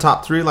two out of the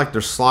top three, like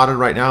they're slotted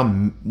right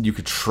now, you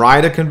could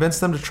try to convince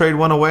them to trade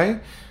one away.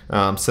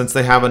 Since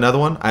they have another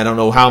one, I don't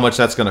know how much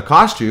that's going to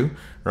cost you,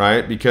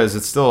 right? Because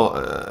it's still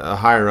a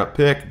higher up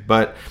pick,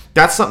 but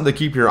that's something to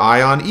keep your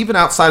eye on, even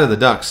outside of the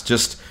Ducks.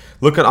 Just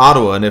look at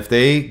Ottawa, and if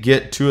they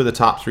get two of the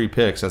top three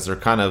picks, as they're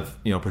kind of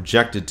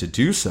projected to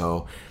do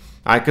so,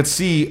 I could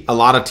see a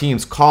lot of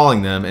teams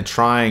calling them and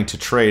trying to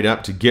trade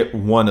up to get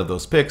one of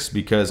those picks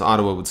because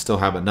Ottawa would still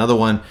have another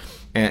one.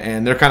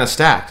 And they're kind of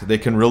stacked. They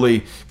can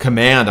really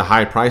command a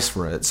high price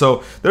for it.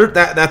 So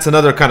that's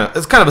another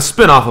it's kind of a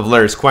spin-off of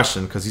Larry's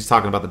question because he's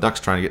talking about the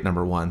Ducks trying to get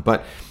number one.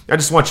 But I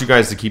just want you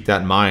guys to keep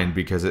that in mind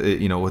because,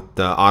 with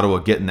Ottawa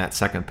getting that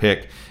second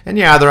pick. And,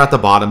 yeah, they're at the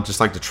bottom just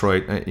like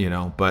Detroit,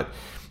 But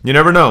you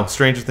never know.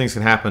 Stranger things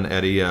can happen,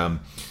 Eddie.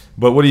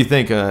 But what do you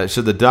think?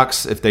 Should the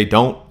Ducks, if they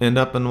don't end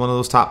up in one of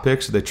those top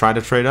picks, should they try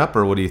to trade up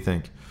or what do you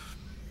think?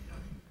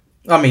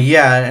 I mean,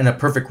 yeah, in a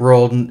perfect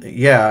world,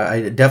 yeah,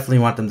 I definitely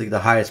want them to get the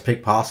highest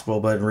pick possible,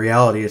 but in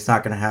reality, it's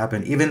not going to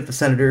happen. Even if the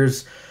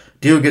Senators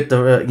do get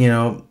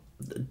the,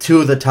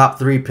 two of the top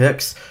three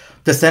picks,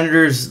 the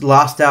Senators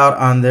lost out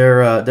on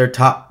their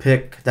top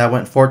pick that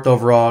went fourth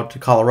overall to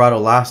Colorado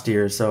last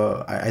year.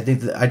 So I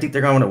think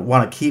they're going to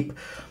want to keep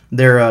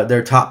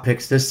their top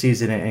picks this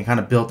season and kind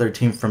of build their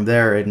team from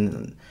there.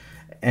 And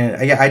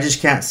I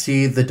just can't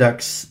see the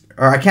Ducks,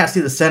 or I can't see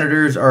the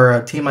Senators or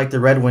a team like the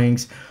Red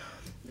Wings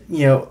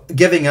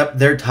giving up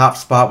their top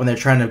spot when they're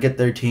trying to get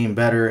their team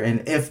better.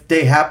 And if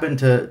they happen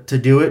to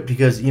do it,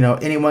 because,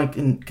 anyone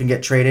can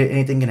get traded,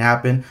 anything can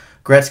happen.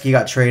 Gretzky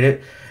got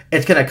traded.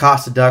 It's going to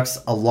cost the Ducks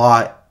a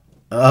lot.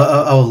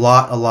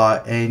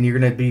 And you're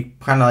going to be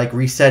kind of like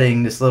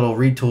resetting this little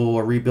retool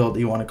or rebuild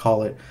that you want to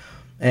call it.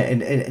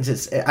 And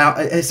it's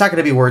not going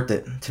to be worth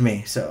it to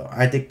me. So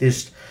I think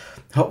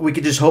we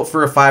could just hope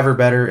for a 5 or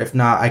better. If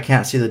not, I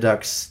can't see the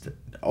Ducks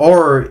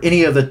or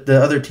any of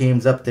the other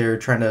teams up there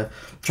trying to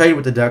trade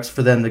with the Ducks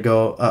for them to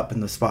go up in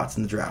the spots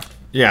in the draft.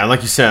 Yeah,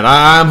 like you said,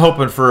 I'm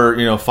hoping for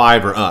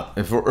 5 or up.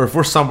 If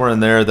we're somewhere in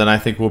there, then I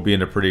think we'll be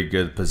in a pretty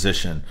good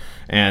position.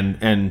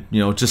 And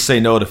just say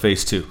no to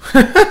phase 2.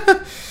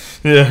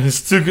 Yeah,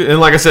 it's too good. And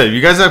like I said, if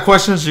you guys have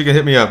questions, you can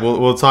hit me up.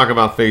 We'll talk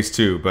about phase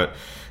 2. But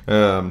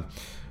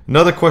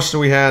another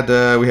question we had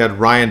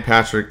Ryan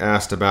Patrick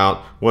asked about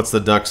what's the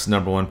Ducks'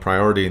 number one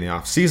priority in the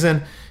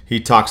offseason. He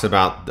talks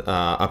about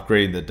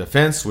upgrading the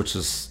defense, which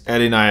is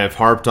Eddie and I have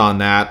harped on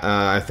that.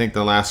 I think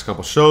the last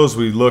couple shows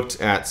we looked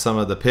at some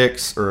of the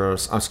picks,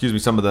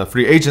 some of the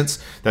free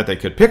agents that they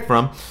could pick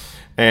from,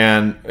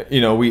 and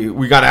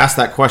we got asked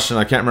that question.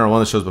 I can't remember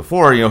one of the shows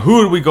before.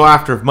 Who would we go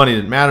after if money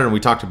didn't matter? And we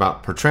talked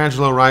about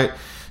Pietrangelo, right?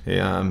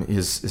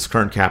 His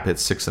current cap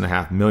hits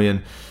 $6.5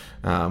 million.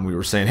 We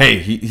were saying, hey,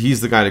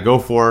 he's the guy to go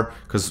for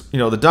because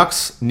the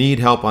Ducks need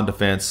help on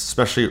defense,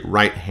 especially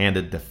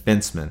right-handed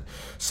defensemen.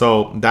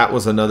 So that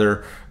was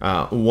another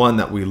one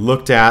that we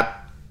looked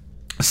at.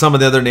 Some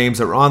of the other names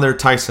that were on there,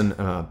 Tyson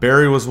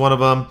Barrie was one of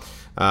them,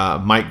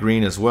 Mike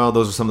Green as well.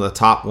 Those are some of the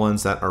top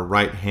ones that are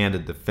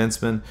right-handed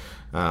defensemen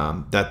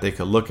that they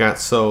could look at.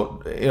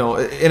 So,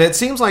 and it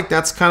seems like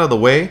that's kind of the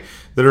way.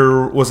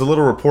 There was a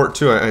little report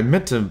too. I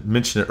meant to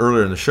mention it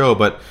earlier in the show,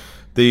 but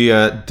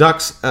the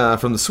Ducks,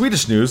 from the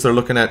Swedish news, they're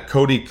looking at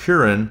Cody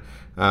Curran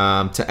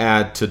to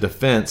add to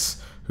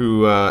defense,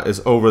 who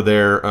is over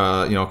there,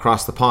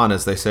 across the pond,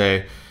 as they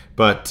say.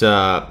 But,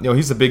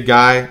 he's a big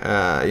guy,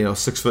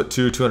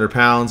 6'2", 200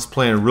 pounds,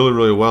 playing really,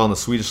 really well in the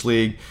Swedish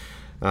league.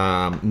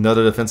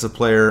 Another defensive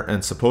player,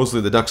 and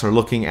supposedly the Ducks are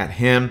looking at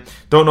him.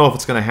 Don't know if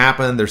it's going to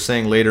happen. They're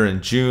saying later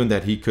in June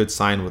that he could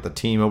sign with a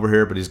team over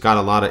here, but he's got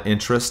a lot of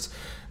interest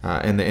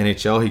in the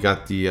NHL. He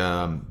got the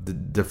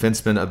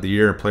Defenseman of the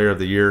Year and Player of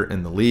the Year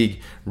in the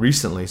league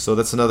recently, so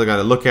that's another guy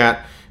to look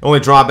at. Only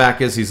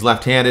drawback is he's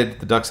left-handed.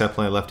 The Ducks have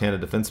plenty of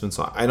left-handed defensemen,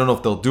 so I don't know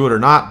if they'll do it or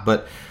not,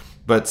 but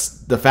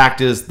the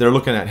fact is they're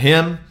looking at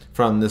him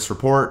from this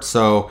report,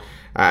 so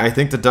I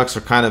think the Ducks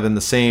are kind of in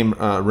the same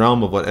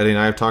realm of what Eddie and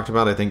I have talked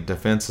about. I think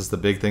defense is the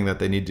big thing that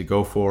they need to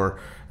go for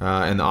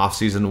in the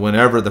offseason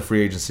whenever the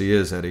free agency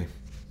is, Eddie.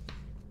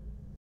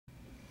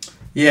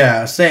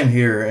 Yeah, same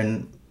here.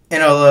 And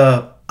in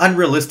a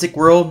unrealistic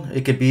world,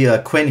 it could be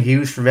Quinn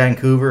Hughes for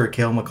Vancouver or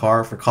Cale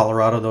Makar for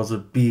Colorado. Those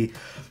would be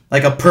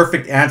like a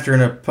perfect answer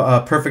and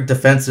a perfect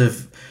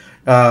defensive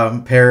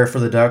pair for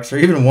the Ducks, or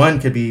even one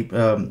could be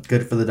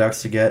good for the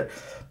Ducks to get.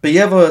 But you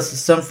have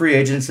some free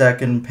agents that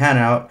can pan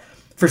out.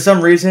 For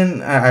some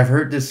reason, I've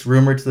heard this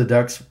rumor to the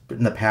Ducks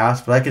in the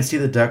past, but I can see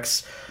the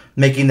Ducks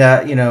making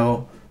that,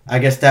 I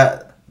guess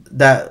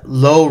that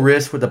low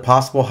risk with a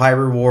possible high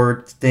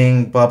reward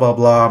thing, blah, blah,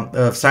 blah,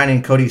 of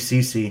signing Cody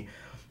Ceci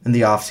in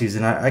the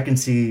offseason. I can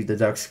see the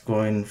Ducks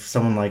going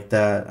someone like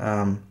that.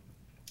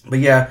 But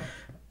yeah,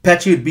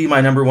 Pesce would be my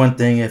number one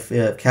thing if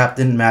cap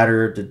didn't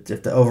matter,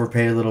 if to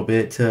overpay a little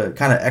bit to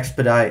kind of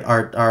expedite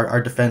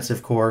our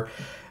defensive core.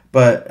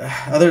 But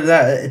other than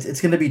that,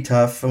 it's going to be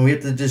tough, and we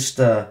have to just...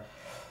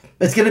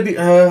 it's going to be...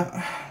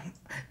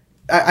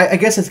 I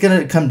guess it's going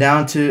to come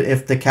down to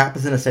if the cap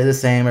is going to stay the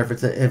same or if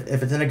it's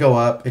going to go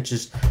up.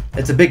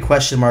 It's a big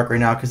question mark right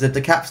now, because if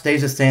the cap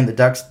stays the same, the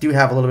Ducks do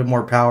have a little bit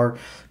more power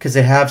because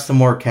they have some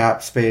more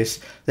cap space.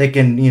 They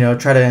can,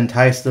 try to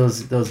entice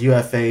those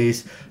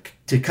UFAs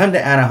to come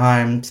to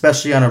Anaheim,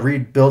 especially on a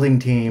rebuilding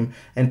team,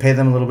 and pay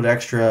them a little bit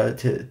extra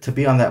to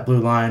be on that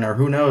blue line. Or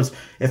who knows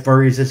if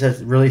Murray's just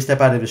has really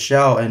step out of his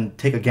shell and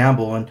take a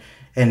gamble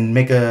and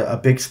make a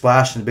big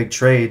splash and a big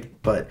trade.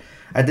 But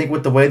I think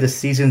with the way the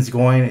season's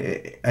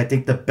going, I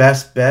think the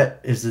best bet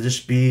is to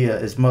just be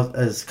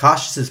as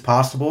cautious as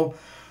possible.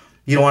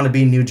 You don't want to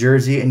be New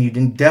Jersey, and you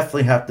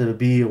definitely have to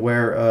be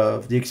aware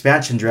of the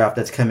expansion draft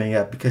that's coming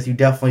up, because you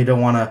definitely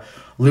don't want to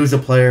lose a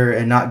player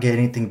and not get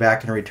anything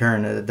back in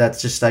return.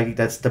 That's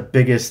the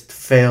biggest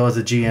fail as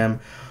a GM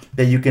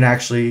that you can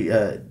actually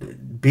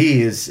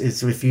be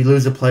is if you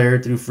lose a player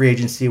through free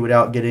agency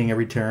without getting a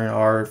return,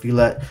 or if you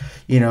let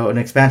an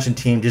expansion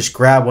team just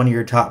grab one of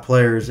your top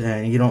players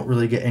and you don't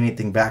really get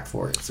anything back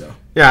for it. So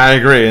yeah, I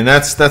agree, and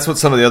that's what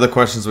some of the other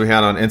questions we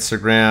had on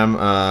Instagram.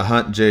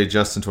 Hunt J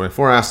Justin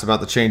 24 asked about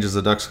the changes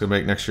the Ducks could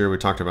make next year. We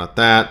talked about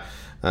that.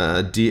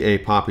 DA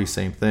Poppy,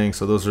 same thing.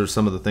 So those are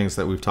some of the things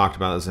that we've talked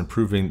about as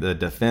improving the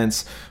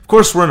defense. Of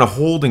course, we're in a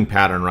holding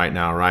pattern right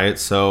now, right?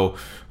 So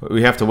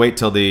we have to wait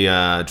till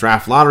the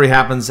draft lottery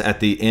happens at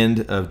the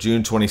end of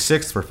June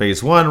 26th for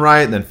phase 1,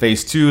 right? And then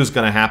phase 2 is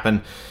going to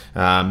happen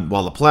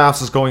while the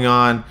playoffs is going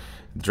on.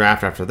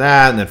 Draft after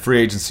that, and then free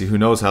agency, who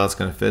knows how that's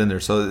going to fit in there.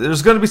 So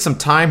there's going to be some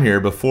time here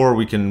before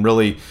we can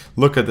really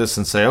look at this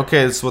and say,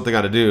 okay, this is what they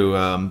got to do.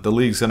 The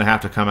league's going to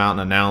have to come out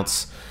and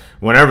announce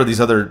whenever these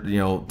other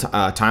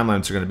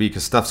timelines are going to be,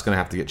 because stuff's going to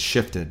have to get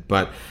shifted.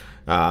 But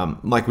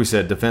like we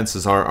said, defense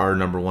is our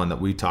number one that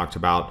we talked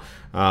about.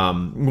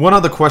 One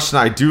other question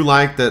I do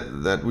like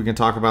that we can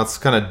talk about, it's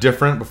kind of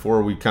different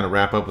before we kind of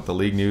wrap up with the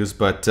league news,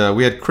 but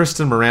we had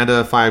Kristen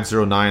Miranda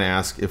 509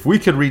 ask, if we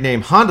could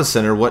rename Honda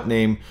Center, what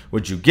name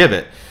would you give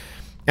it?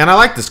 And I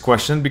like this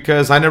question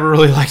because I never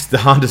really liked the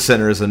Honda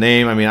Center as a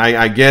name. I mean,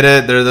 I get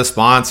it, they're the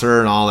sponsor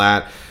and all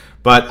that,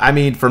 but I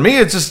mean, for me,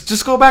 it's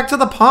just go back to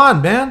the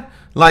pond, man.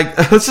 Like,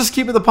 let's just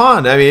keep it the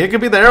pond. I mean, it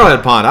could be the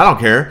Arrowhead Pond. I don't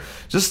care.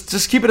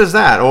 Just keep it as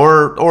that,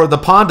 or the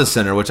Ponda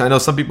Center, which I know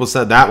some people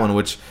said that one,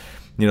 which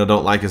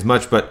don't like as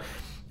much. But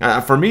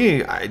for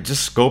me, I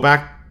just go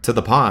back to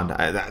the pond.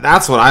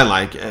 That's what I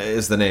like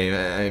is the name.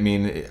 I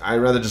mean, I'd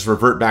rather just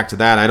revert back to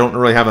that. I don't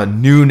really have a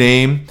new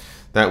name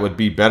that would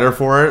be better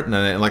for it.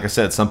 And like I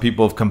said, some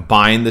people have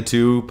combined the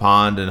two,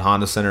 Pond and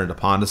Honda Center, into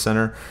Ponda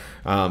Center.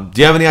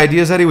 Do you have any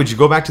ideas, Eddie? Would you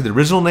go back to the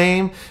original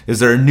name? Is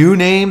there a new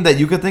name that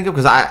you could think of?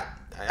 Because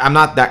I'm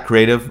not that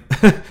creative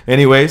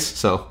anyways,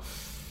 so.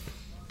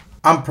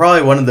 I'm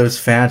probably one of those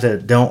fans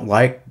that don't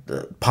like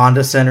the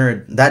Ponda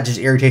Center. That just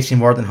irritates me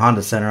more than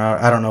Honda Center.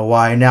 I don't know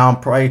why. Now I'm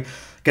probably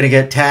going to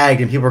get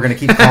tagged and people are going to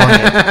keep calling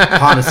it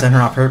Ponda Center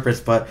on purpose.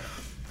 But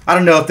I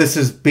don't know if this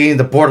is being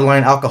the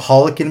borderline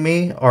alcoholic in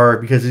me or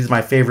because these are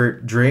my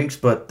favorite drinks.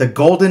 But the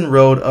Golden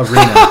Road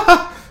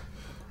Arena.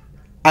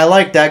 I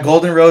like that.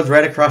 Golden Road's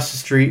right across the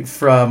street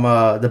from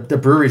the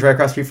brewery's right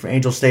across the street from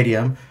Angel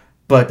Stadium.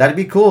 But that'd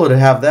be cool to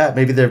have that.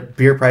 Maybe their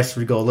beer price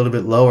would go a little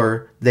bit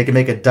lower. They can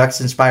make a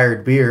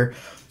Ducks-inspired beer,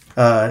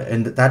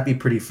 and that'd be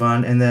pretty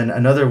fun. And then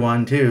another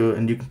one, too,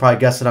 and you can probably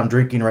guess what I'm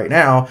drinking right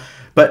now,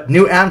 but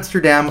New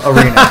Amsterdam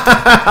Arena.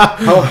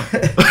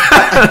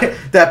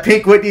 That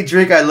Pink Whitney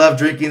drink, I love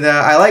drinking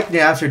that. I like New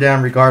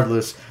Amsterdam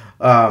regardless.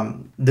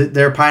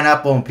 Their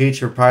pineapple and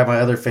peach are probably my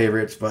other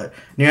favorites, but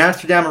New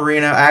Amsterdam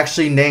Arena, I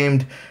actually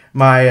named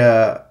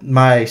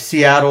my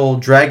Seattle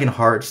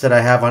Dragonhearts that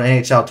I have on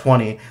NHL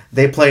 20.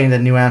 They play in the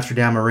New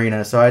Amsterdam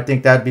Arena, so I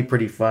think that'd be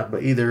pretty fun.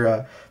 But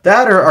either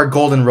that or our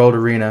Golden Road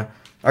Arena,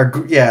 or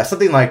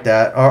something like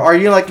that. Or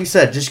like you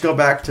said, just go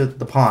back to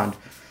the pond.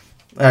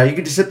 You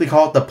could just simply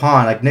call it the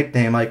pond, like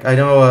nickname. Like I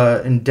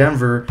know in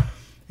Denver,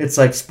 it's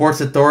like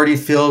Sports Authority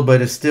Field,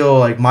 but it's still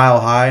like Mile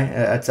High.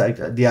 It's like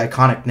the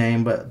iconic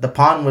name, but the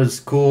pond was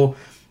cool.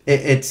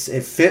 It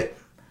fit.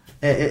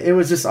 It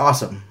was just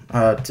awesome.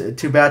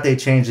 Too bad they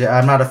changed it.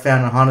 I'm not a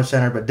fan of Honda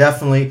Center, but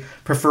definitely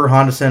prefer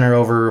Honda Center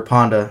over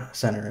Ponda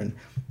Center. And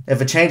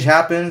if a change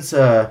happens,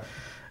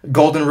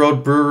 Golden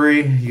Road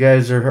Brewery, you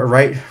guys are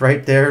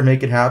right there.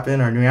 Make it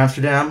happen. Or New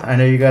Amsterdam. I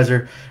know you guys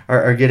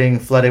are getting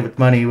flooded with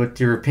money with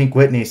your Pink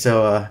Whitney,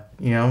 so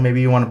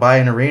maybe you want to buy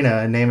an arena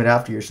and name it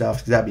after yourself,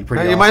 because that'd be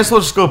pretty awesome. You might as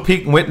well just go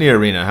Pink Whitney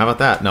Arena. How about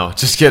that? No,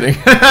 just kidding.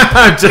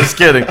 I'm just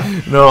kidding.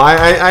 No,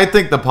 I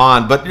think the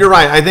pond, but you're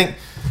right. I think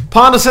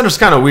Ponda Center's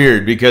kind of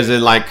weird because it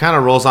like kind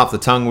of rolls off the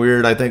tongue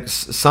weird. I think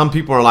some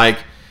people are like,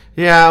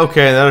 yeah,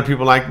 okay. And other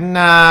people are like,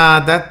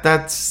 nah,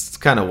 that's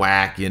kind of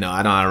whack.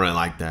 I don't really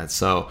like that.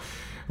 So,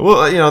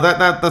 well,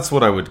 that's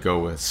what I would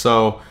go with.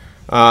 So,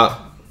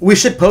 we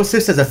should post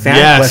this as a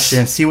fan question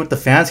and see what the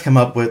fans come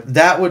up with.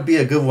 That would be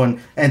a good one.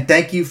 And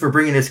thank you for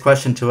bringing this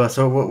question to us.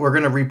 So we're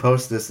going to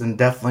repost this and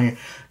definitely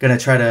going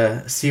to try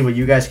to see what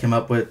you guys come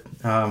up with.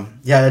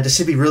 It just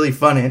should be really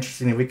fun and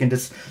interesting. If we can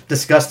just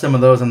discuss some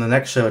of those on the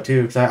next show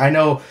too. Because I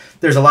know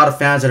there's a lot of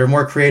fans that are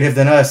more creative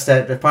than us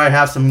that probably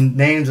have some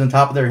names on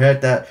top of their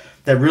head that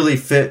that really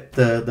fit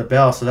the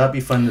bill. So that'd be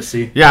fun to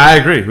see. Yeah, I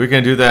agree. We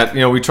can do that.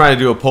 We try to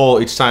do a poll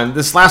each time.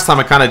 This last time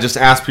I kind of just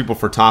asked people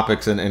for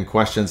topics and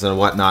questions and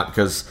whatnot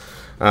because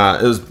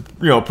it was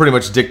pretty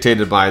much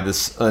dictated by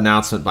this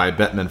announcement by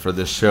Bettman for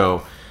this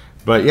show.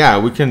 But yeah,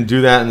 we can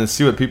do that and then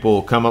see what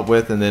people come up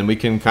with, and then we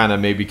can kind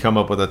of maybe come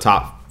up with a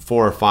top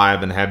 4 or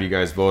 5 and have you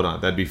guys vote on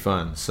it. That'd be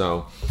fun.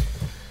 So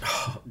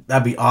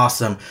that'd be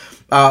awesome.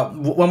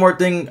 One more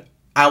thing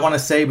I want to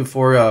say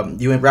before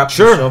you wrap the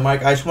Sure. show,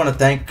 Mike. I just want to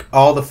thank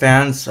all the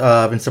fans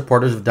and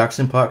supporters of Ducks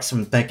and Pucks,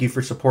 and thank you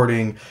for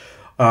supporting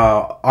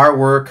our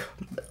work,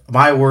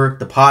 my work,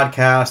 the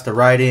podcast, the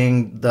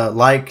writing, the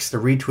likes, the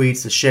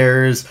retweets, the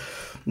shares,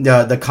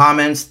 the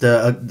comments,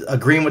 the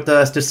agreeing with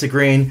us,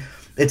 disagreeing.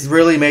 It's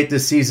really made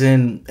this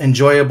season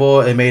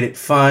enjoyable. It made it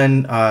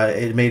fun.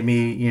 It made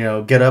me,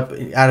 get up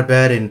out of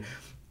bed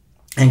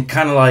and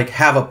kind of like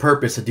have a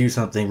purpose to do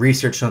something,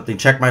 research something,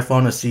 check my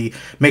phone to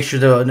make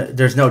sure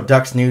there's no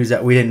Ducks news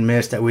that we didn't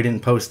miss, that we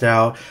didn't post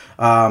out,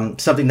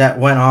 something that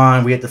went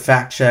on, we had to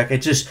fact check.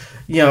 It just,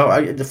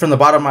 from the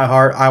bottom of my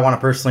heart, I want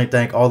to personally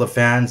thank all the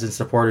fans and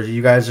supporters.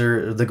 You guys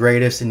are the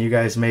greatest, and you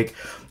guys make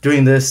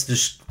doing this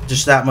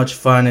just that much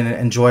fun and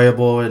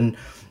enjoyable. And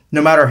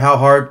no matter how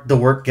hard the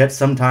work gets,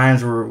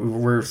 sometimes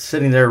we're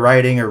sitting there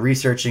writing or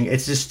researching,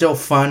 it's just still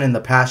fun and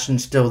the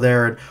passion's still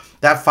there. And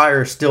that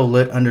fire is still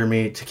lit under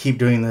me to keep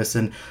doing this.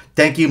 And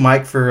thank you,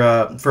 Mike, for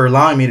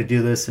allowing me to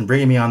do this and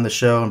bringing me on the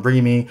show and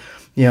bringing me,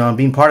 and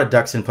being part of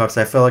Ducks and Pucks.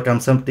 I feel like I'm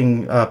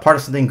part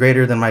of something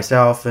greater than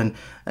myself and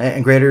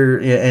greater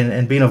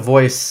and being a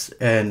voice.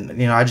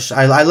 And,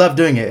 I love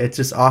doing it. It's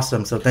just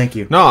awesome. So thank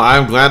you. No,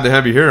 I'm glad to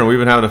have you here, and we've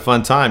been having a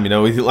fun time.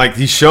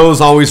 These shows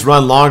always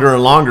run longer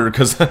and longer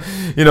because,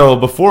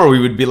 before we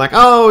would be like,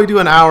 oh, we do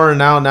an hour, and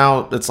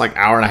now it's like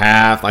hour and a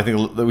half. I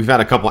think we've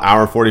had a couple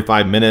hour,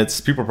 45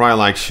 minutes. People are probably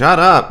like, shut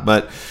up,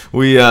 but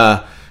we've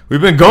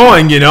been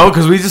going,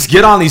 because we just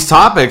get on these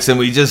topics and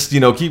we just,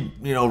 keep,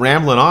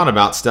 rambling on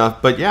about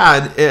stuff. But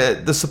yeah,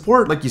 the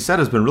support, like you said,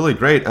 has been really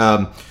great.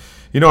 Our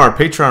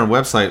Patreon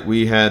website,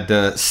 we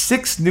had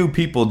 6 new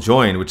people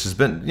join, which has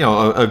been,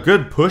 a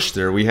good push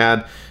there. We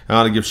had, I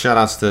want to give shout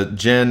outs to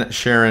Jen,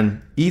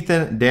 Sharon,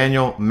 Ethan,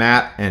 Daniel,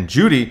 Matt, and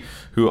Judy,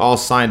 who all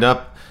signed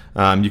up.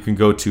 You can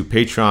go to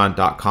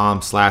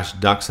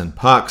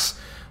patreon.com/ducksandpucks.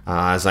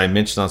 As I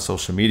mentioned on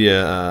social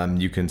media,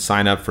 you can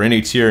sign up for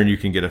any tier and you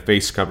can get a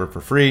face cover for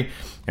free.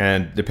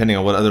 And depending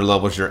on what other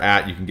levels you're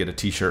at, you can get a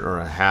t-shirt or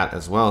a hat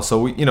as well.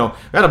 So we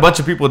had a bunch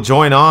of people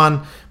join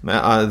on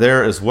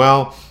there as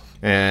well.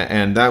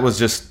 And that was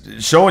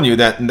just showing you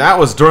that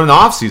was during the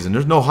off season.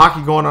 There's no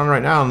hockey going on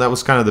right now. And that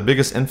was kind of the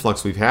biggest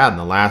influx we've had in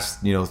the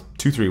last,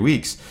 2-3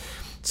 weeks.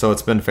 So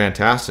it's been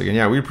fantastic. And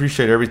yeah, we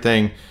appreciate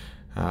everything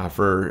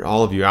for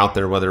all of you out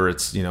there, whether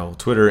it's,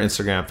 Twitter,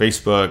 Instagram,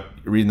 Facebook,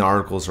 reading the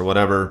articles or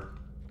whatever.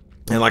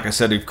 And like I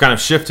said, we've kind of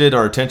shifted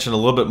our attention a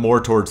little bit more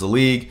towards the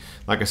league.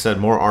 Like I said,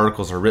 more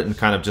articles are written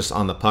kind of just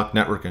on the Puck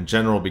Network in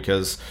general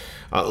because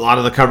a lot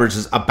of the coverage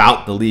is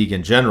about the league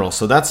in general.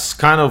 So that's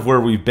kind of where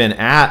we've been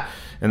at.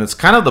 And it's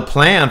kind of the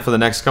plan for the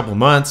next couple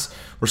months.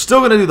 We're still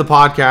going to do the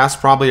podcast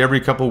probably every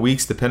couple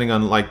weeks, depending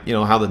on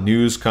how the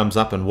news comes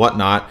up and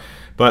whatnot.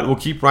 But we'll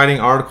keep writing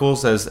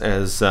articles as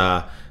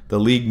the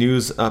league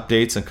news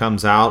updates and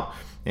comes out,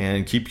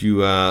 and keep you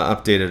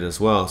updated as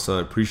well. So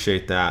I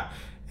appreciate that.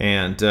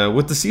 And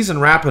with the season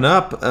wrapping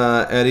up,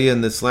 Eddie,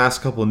 in this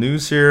last couple of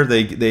news here,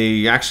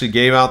 they actually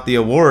gave out the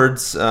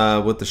awards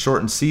with the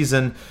shortened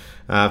season.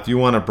 If you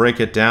want to break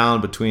it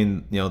down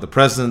between the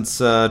President's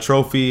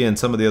Trophy and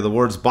some of the other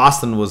awards,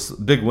 Boston was a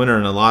big winner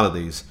in a lot of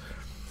these.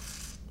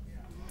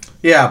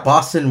 Yeah,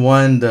 Boston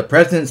won the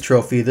President's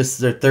Trophy. This is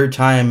their 3rd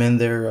time in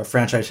their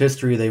franchise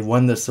history they've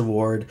won this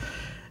award,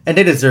 and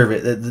they deserve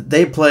it.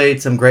 They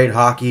played some great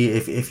hockey.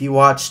 If you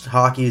watched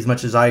hockey as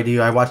much as I do,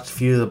 I watched a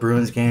few of the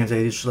Bruins games.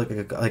 They just look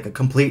like a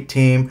complete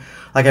team.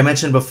 Like I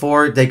mentioned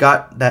before, they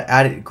got that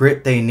added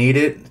grit they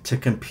needed to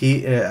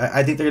compete.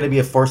 I think they're going to be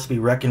a force to be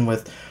reckoned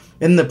with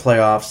in the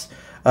playoffs.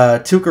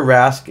 Tuukka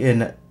Rask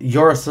and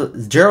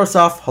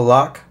Jaroslav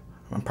Halak.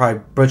 I'm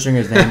probably butchering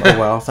his name. Oh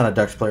well, it's not a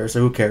Ducks player, so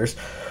who cares?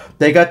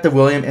 They got the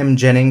William M.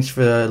 Jennings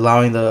for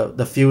allowing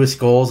the fewest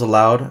goals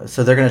allowed,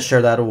 so they're going to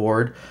share that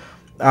award.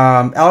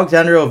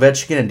 Alexander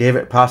Ovechkin and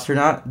David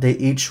Pastrnak, they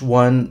each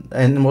won,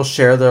 and will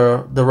share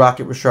the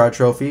Rocket Richard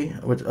Trophy,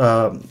 which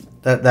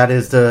that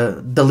is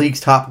the league's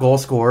top goal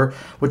scorer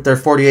with their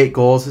 48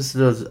 goals. This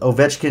is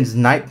Ovechkin's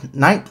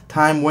ninth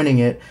time winning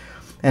it,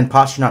 and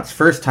Pasternak's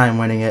first time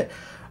winning it.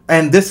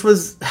 And this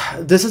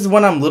is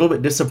one I'm a little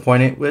bit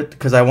disappointed with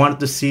because I wanted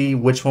to see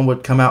which one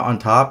would come out on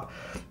top.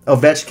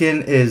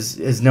 Ovechkin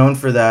is known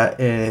for that.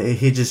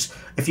 He just,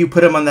 if you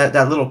put him on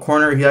that little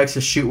corner, he likes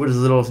to shoot with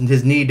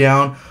his knee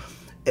down.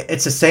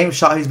 It's the same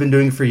shot he's been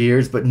doing for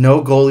years, but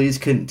no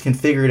goalies can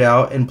figure it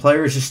out, and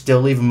players just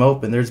still leave him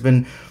open. There's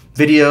been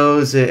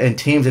videos and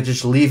teams that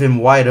just leave him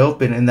wide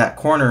open in that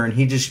corner, and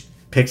he just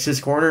picks his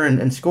corner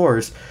and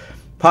scores.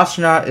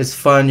 Pastrnak is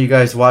fun. You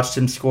guys watched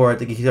him score. I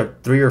think he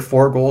had 3 or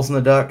 4 goals in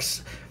the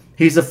Ducks.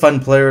 he's a fun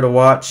player to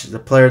watch. He's a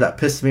player that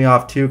pissed me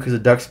off too because the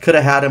Ducks could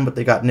have had him, but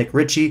they got Nick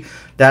Ritchie.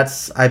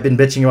 I've been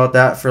bitching about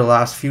that for the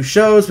last few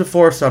shows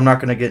before, so I'm not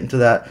going to get into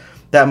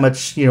that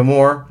much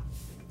more.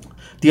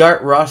 The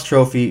Art Ross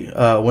Trophy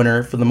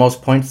winner for the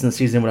most points in the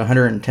season with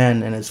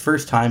 110, and his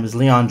first time is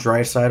Leon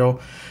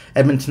Draisaitl,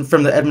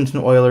 from the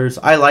Edmonton Oilers.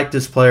 I like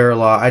this player a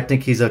lot. I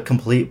think he's a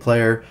complete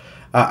player.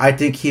 I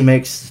think he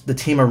makes the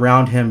team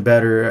around him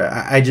better.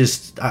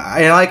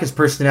 I like his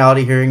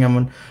personality. Hearing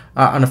him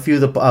on a few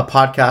of the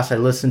podcasts I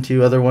listen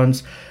to, other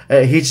ones,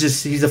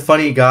 he's a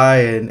funny guy,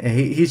 and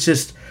he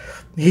just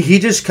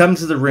comes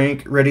to the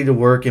rink ready to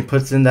work and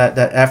puts in that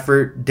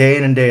effort day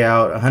in and day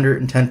out,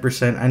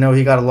 110%. I know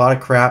he got a lot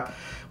of crap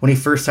when he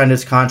first signed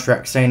his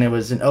contract, saying it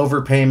was an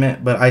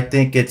overpayment, but I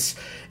think it's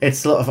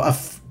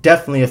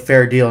definitely a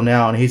fair deal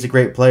now, and he's a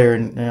great player,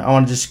 and I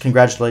want to just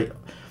congratulate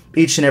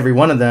each and every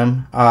one of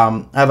them.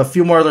 I have a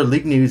few more other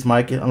league news,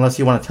 Mike, unless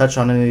you want to touch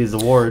on any of these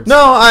awards.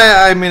 No,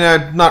 I mean,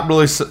 I'm not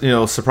really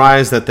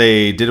surprised that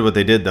they did what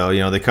they did,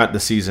 though. They cut the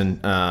season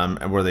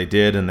where they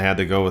did, and they had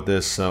to go with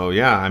this. So,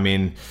 yeah, I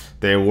mean,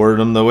 they awarded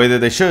them the way that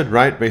they should,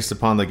 right, based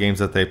upon the games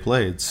that they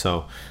played.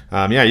 So,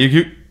 yeah,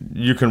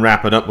 you can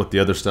wrap it up with the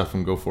other stuff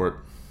and go for it.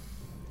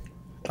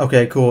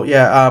 Okay, cool.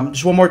 Yeah,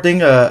 just one more thing.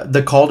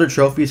 The Calder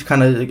Trophy is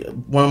kind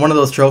of one of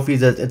those trophies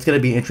that it's going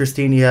to be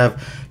interesting. You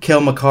have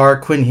Cale Makar,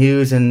 Quinn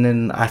Hughes, and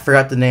then I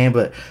forgot the name,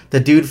 but the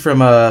dude from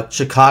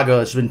Chicago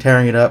has been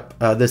tearing it up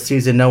this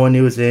season. No one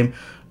knew his name.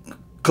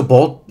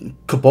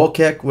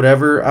 Kabolkek,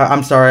 whatever.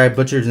 I'm sorry, I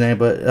butchered his name,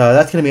 but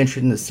that's going to be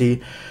interesting to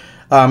see.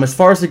 As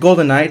far as the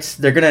Golden Knights,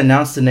 they're going to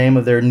announce the name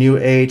of their new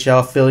AHL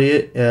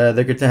affiliate. They're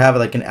going to have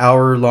like an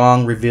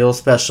hour-long reveal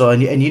special,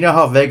 and you know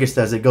how Vegas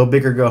does it, go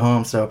big or go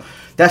home. So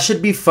that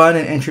should be fun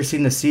and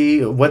interesting to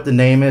see what the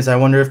name is. I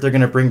wonder if they're going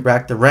to bring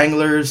back the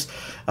Wranglers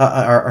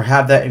or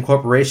have that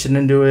incorporation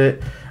into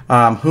it.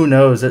 Who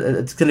knows?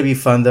 It's going to be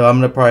fun, though. I'm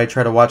going to probably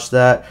try to watch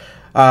that.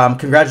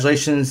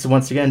 Congratulations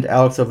once again to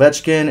Alex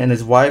Ovechkin and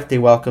his wife. They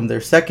welcomed their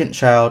second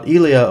child,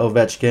 Ilya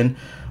Ovechkin.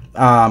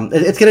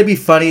 It's gonna be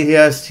funny. He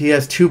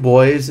has two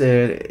boys.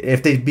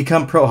 If they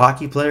become pro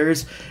hockey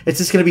players, it's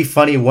just gonna be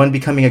funny. One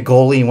becoming a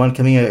goalie and one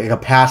becoming a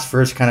pass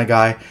first kind of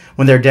guy.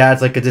 When their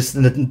dad's like a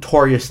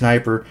notorious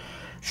sniper,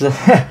 so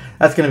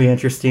that's gonna be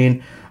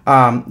interesting.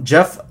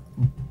 Jeff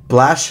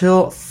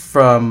Blashill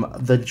from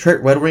the Detroit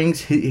Red Wings,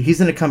 he's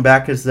gonna come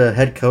back as the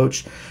head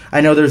coach.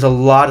 I know there's a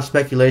lot of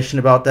speculation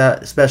about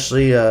that,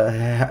 especially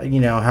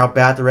how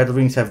bad the Red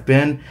Wings have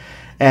been.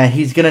 And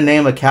he's going to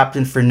name a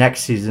captain for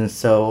next season.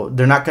 So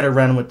they're not going to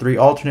run with 3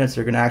 alternates.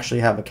 They're going to actually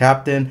have a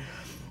captain.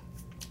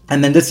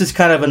 And then this is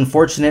kind of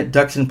unfortunate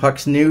Ducks and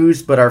Pucks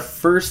news, but our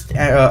first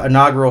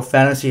inaugural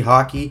fantasy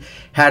hockey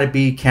had to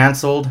be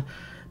canceled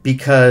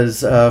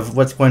because of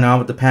what's going on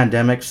with the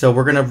pandemic. So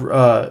we're going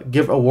to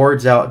give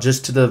awards out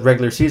just to the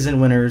regular season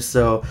winners.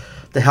 So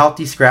the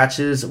Healthy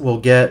Scratches will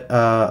get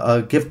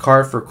a gift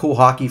card for Cool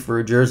Hockey for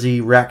a jersey.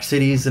 Rack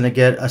City's going to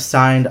get a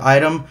signed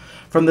item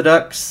from the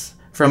Ducks.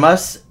 From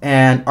us,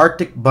 and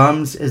Arctic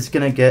Bums is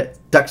going to get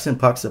Ducks and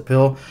Pucks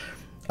April.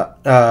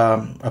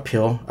 I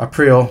can't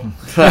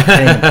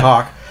even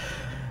talk.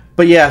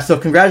 But yeah, so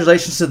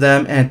congratulations to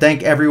them, and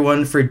thank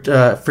everyone for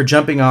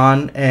jumping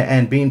on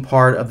and being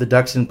part of the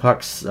Ducks and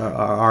Pucks,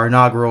 our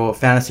inaugural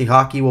fantasy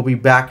hockey. We'll be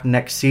back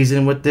next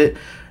season with it,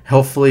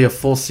 hopefully a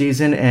full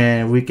season,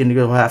 and we can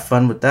go have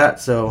fun with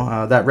that.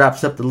 So that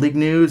wraps up the league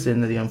news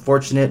and the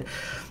unfortunate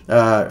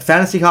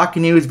fantasy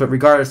hockey news, but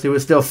regardless, it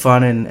was still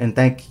fun, and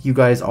thank you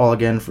guys all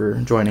again for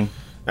joining.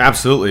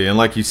 Absolutely, and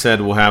like you said,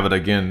 we'll have it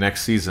again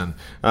next season.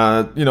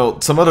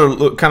 Some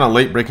other kind of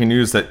late breaking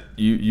news that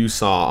you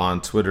saw on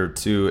Twitter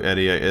too,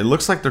 Eddie. It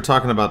looks like they're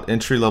talking about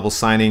entry-level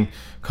signing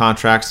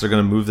contracts. They're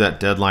going to move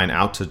that deadline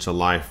out to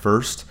July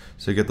 1st,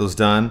 so you get those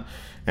done.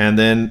 And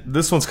then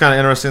this one's kind of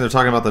interesting. They're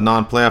talking about the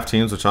non-playoff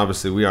teams, which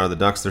obviously we are, the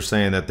Ducks. They're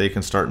saying that they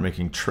can start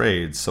making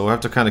trades. So we'll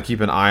have to kind of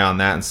keep an eye on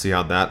that and see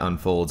how that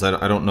unfolds.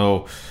 I don't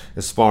know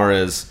as far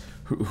as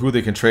who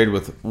they can trade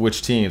with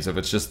which teams, if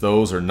it's just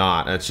those or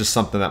not. It's just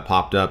something that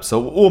popped up. So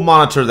we'll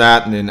monitor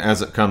that, and then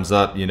as it comes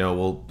up,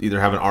 we'll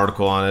either have an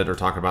article on it or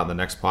talk about it in the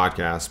next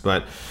podcast.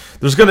 But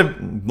there's going to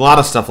a lot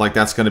of stuff like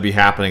that's going to be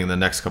happening in the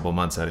next couple of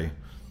months, Eddie.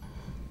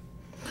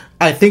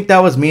 I think that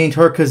was meaning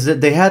to her because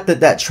they had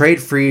that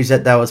trade freeze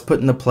that was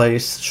put into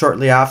place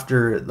shortly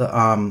after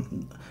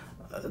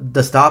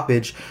the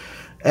stoppage,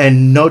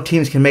 and no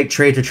teams can make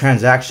trades or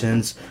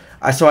transactions.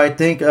 So I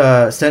think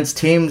since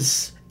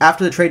teams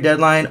after the trade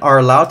deadline are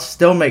allowed to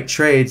still make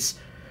trades,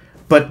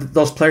 but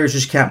those players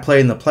just can't play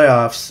in the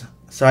playoffs.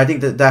 So I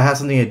think that has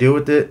something to do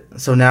with it.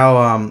 So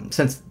now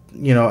since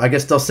I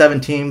guess those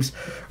 7 teams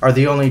are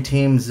the only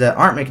teams that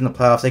aren't making the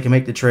playoffs, they can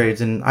make the trades.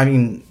 And, I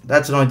mean,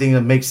 that's the only thing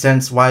that makes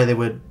sense why they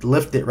would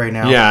lift it right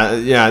now.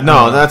 Yeah.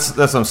 No, that's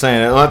what I'm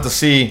saying. We'll have to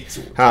see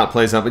how it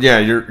plays out. But, yeah,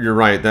 you're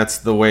right. That's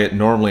the way it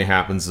normally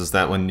happens, is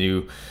that when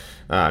you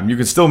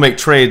can still make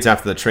trades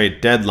after the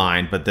trade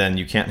deadline, but then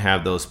you can't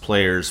have those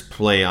players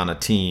play on a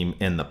team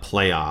in the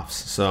playoffs.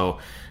 So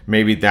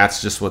maybe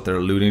that's just what they're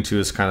alluding to,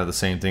 is kind of the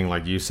same thing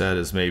like you said,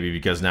 is maybe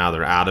because now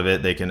they're out of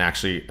it, they can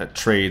actually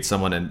trade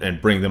someone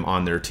and bring them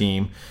on their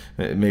team.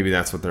 Maybe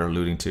that's what they're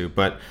alluding to.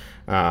 But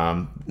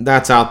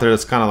that's out there.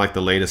 It's kind of like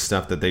the latest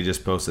stuff that they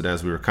just posted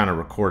as we were kind of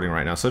recording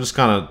right now. So just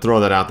kind of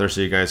throw that out there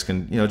so you guys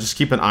can, just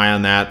keep an eye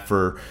on that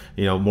for,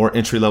 more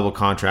entry-level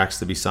contracts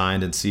to be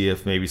signed, and see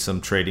if maybe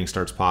some trading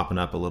starts popping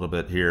up a little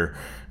bit here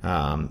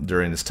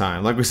during this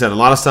time. Like we said, a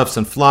lot of stuff's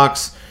in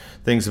flux.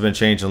 Things have been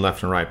changing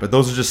left and right. But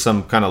those are just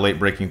some kind of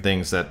late-breaking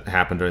things that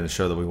happened during the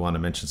show that we want to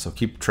mention. So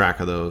keep track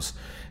of those.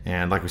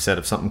 And like we said,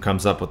 if something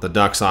comes up with the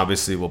Ducks,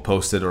 obviously we'll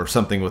post it, or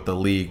something with the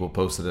league, we'll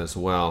post it as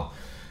well.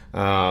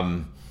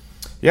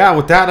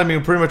 With that,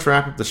 we'll pretty much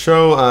wrap up the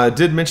show. I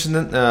did mention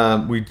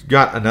that we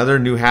got another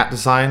new hat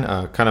design,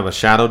 kind of a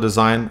shadow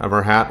design of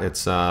our hat.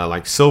 It's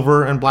like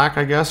silver and black,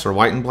 I guess, or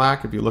white and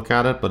black if you look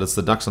at it, but it's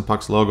the Ducks and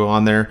Pucks logo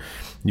on there.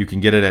 You can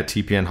get it at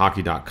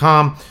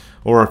tpnhockey.com,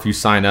 or if you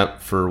sign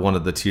up for one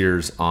of the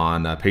tiers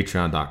on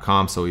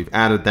patreon.com. So we've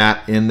added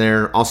that in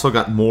there. Also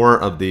got more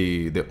of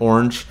the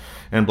orange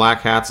and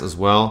black hats as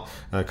well.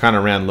 Kind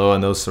of ran low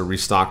on those, so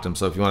restocked them.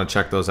 So if you want to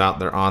check those out,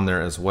 they're on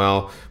there as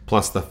well,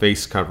 plus the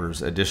face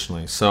covers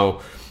additionally.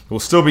 So we'll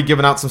still be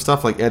giving out some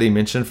stuff like Eddie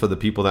mentioned for the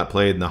people that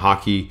played in the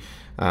hockey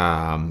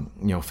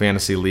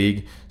fantasy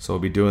league. So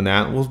we'll be doing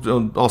that.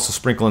 We'll also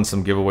sprinkle in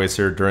some giveaways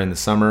here during the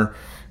summer.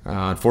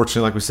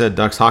 Unfortunately, like we said,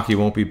 Ducks hockey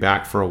won't be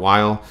back for a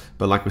while.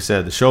 But like we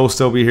said, the show will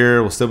still be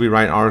here. We'll still be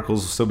writing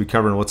articles. We'll still be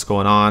covering what's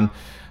going on.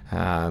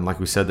 And like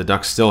we said, the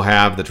Ducks still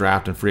have the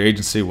draft and free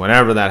agency.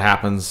 Whenever that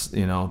happens,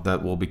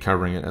 that we'll be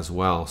covering it as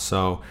well.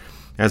 So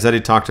as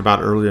Eddie talked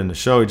about earlier in the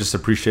show, we just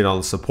appreciate all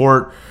the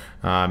support.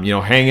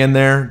 Hang in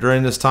there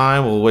during this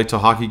time. We'll wait till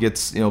hockey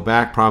gets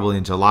back, probably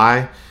in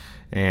July.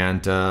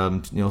 And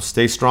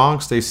stay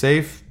strong, stay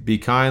safe, be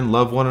kind,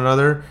 love one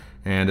another.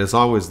 And as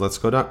always, let's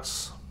go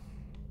Ducks.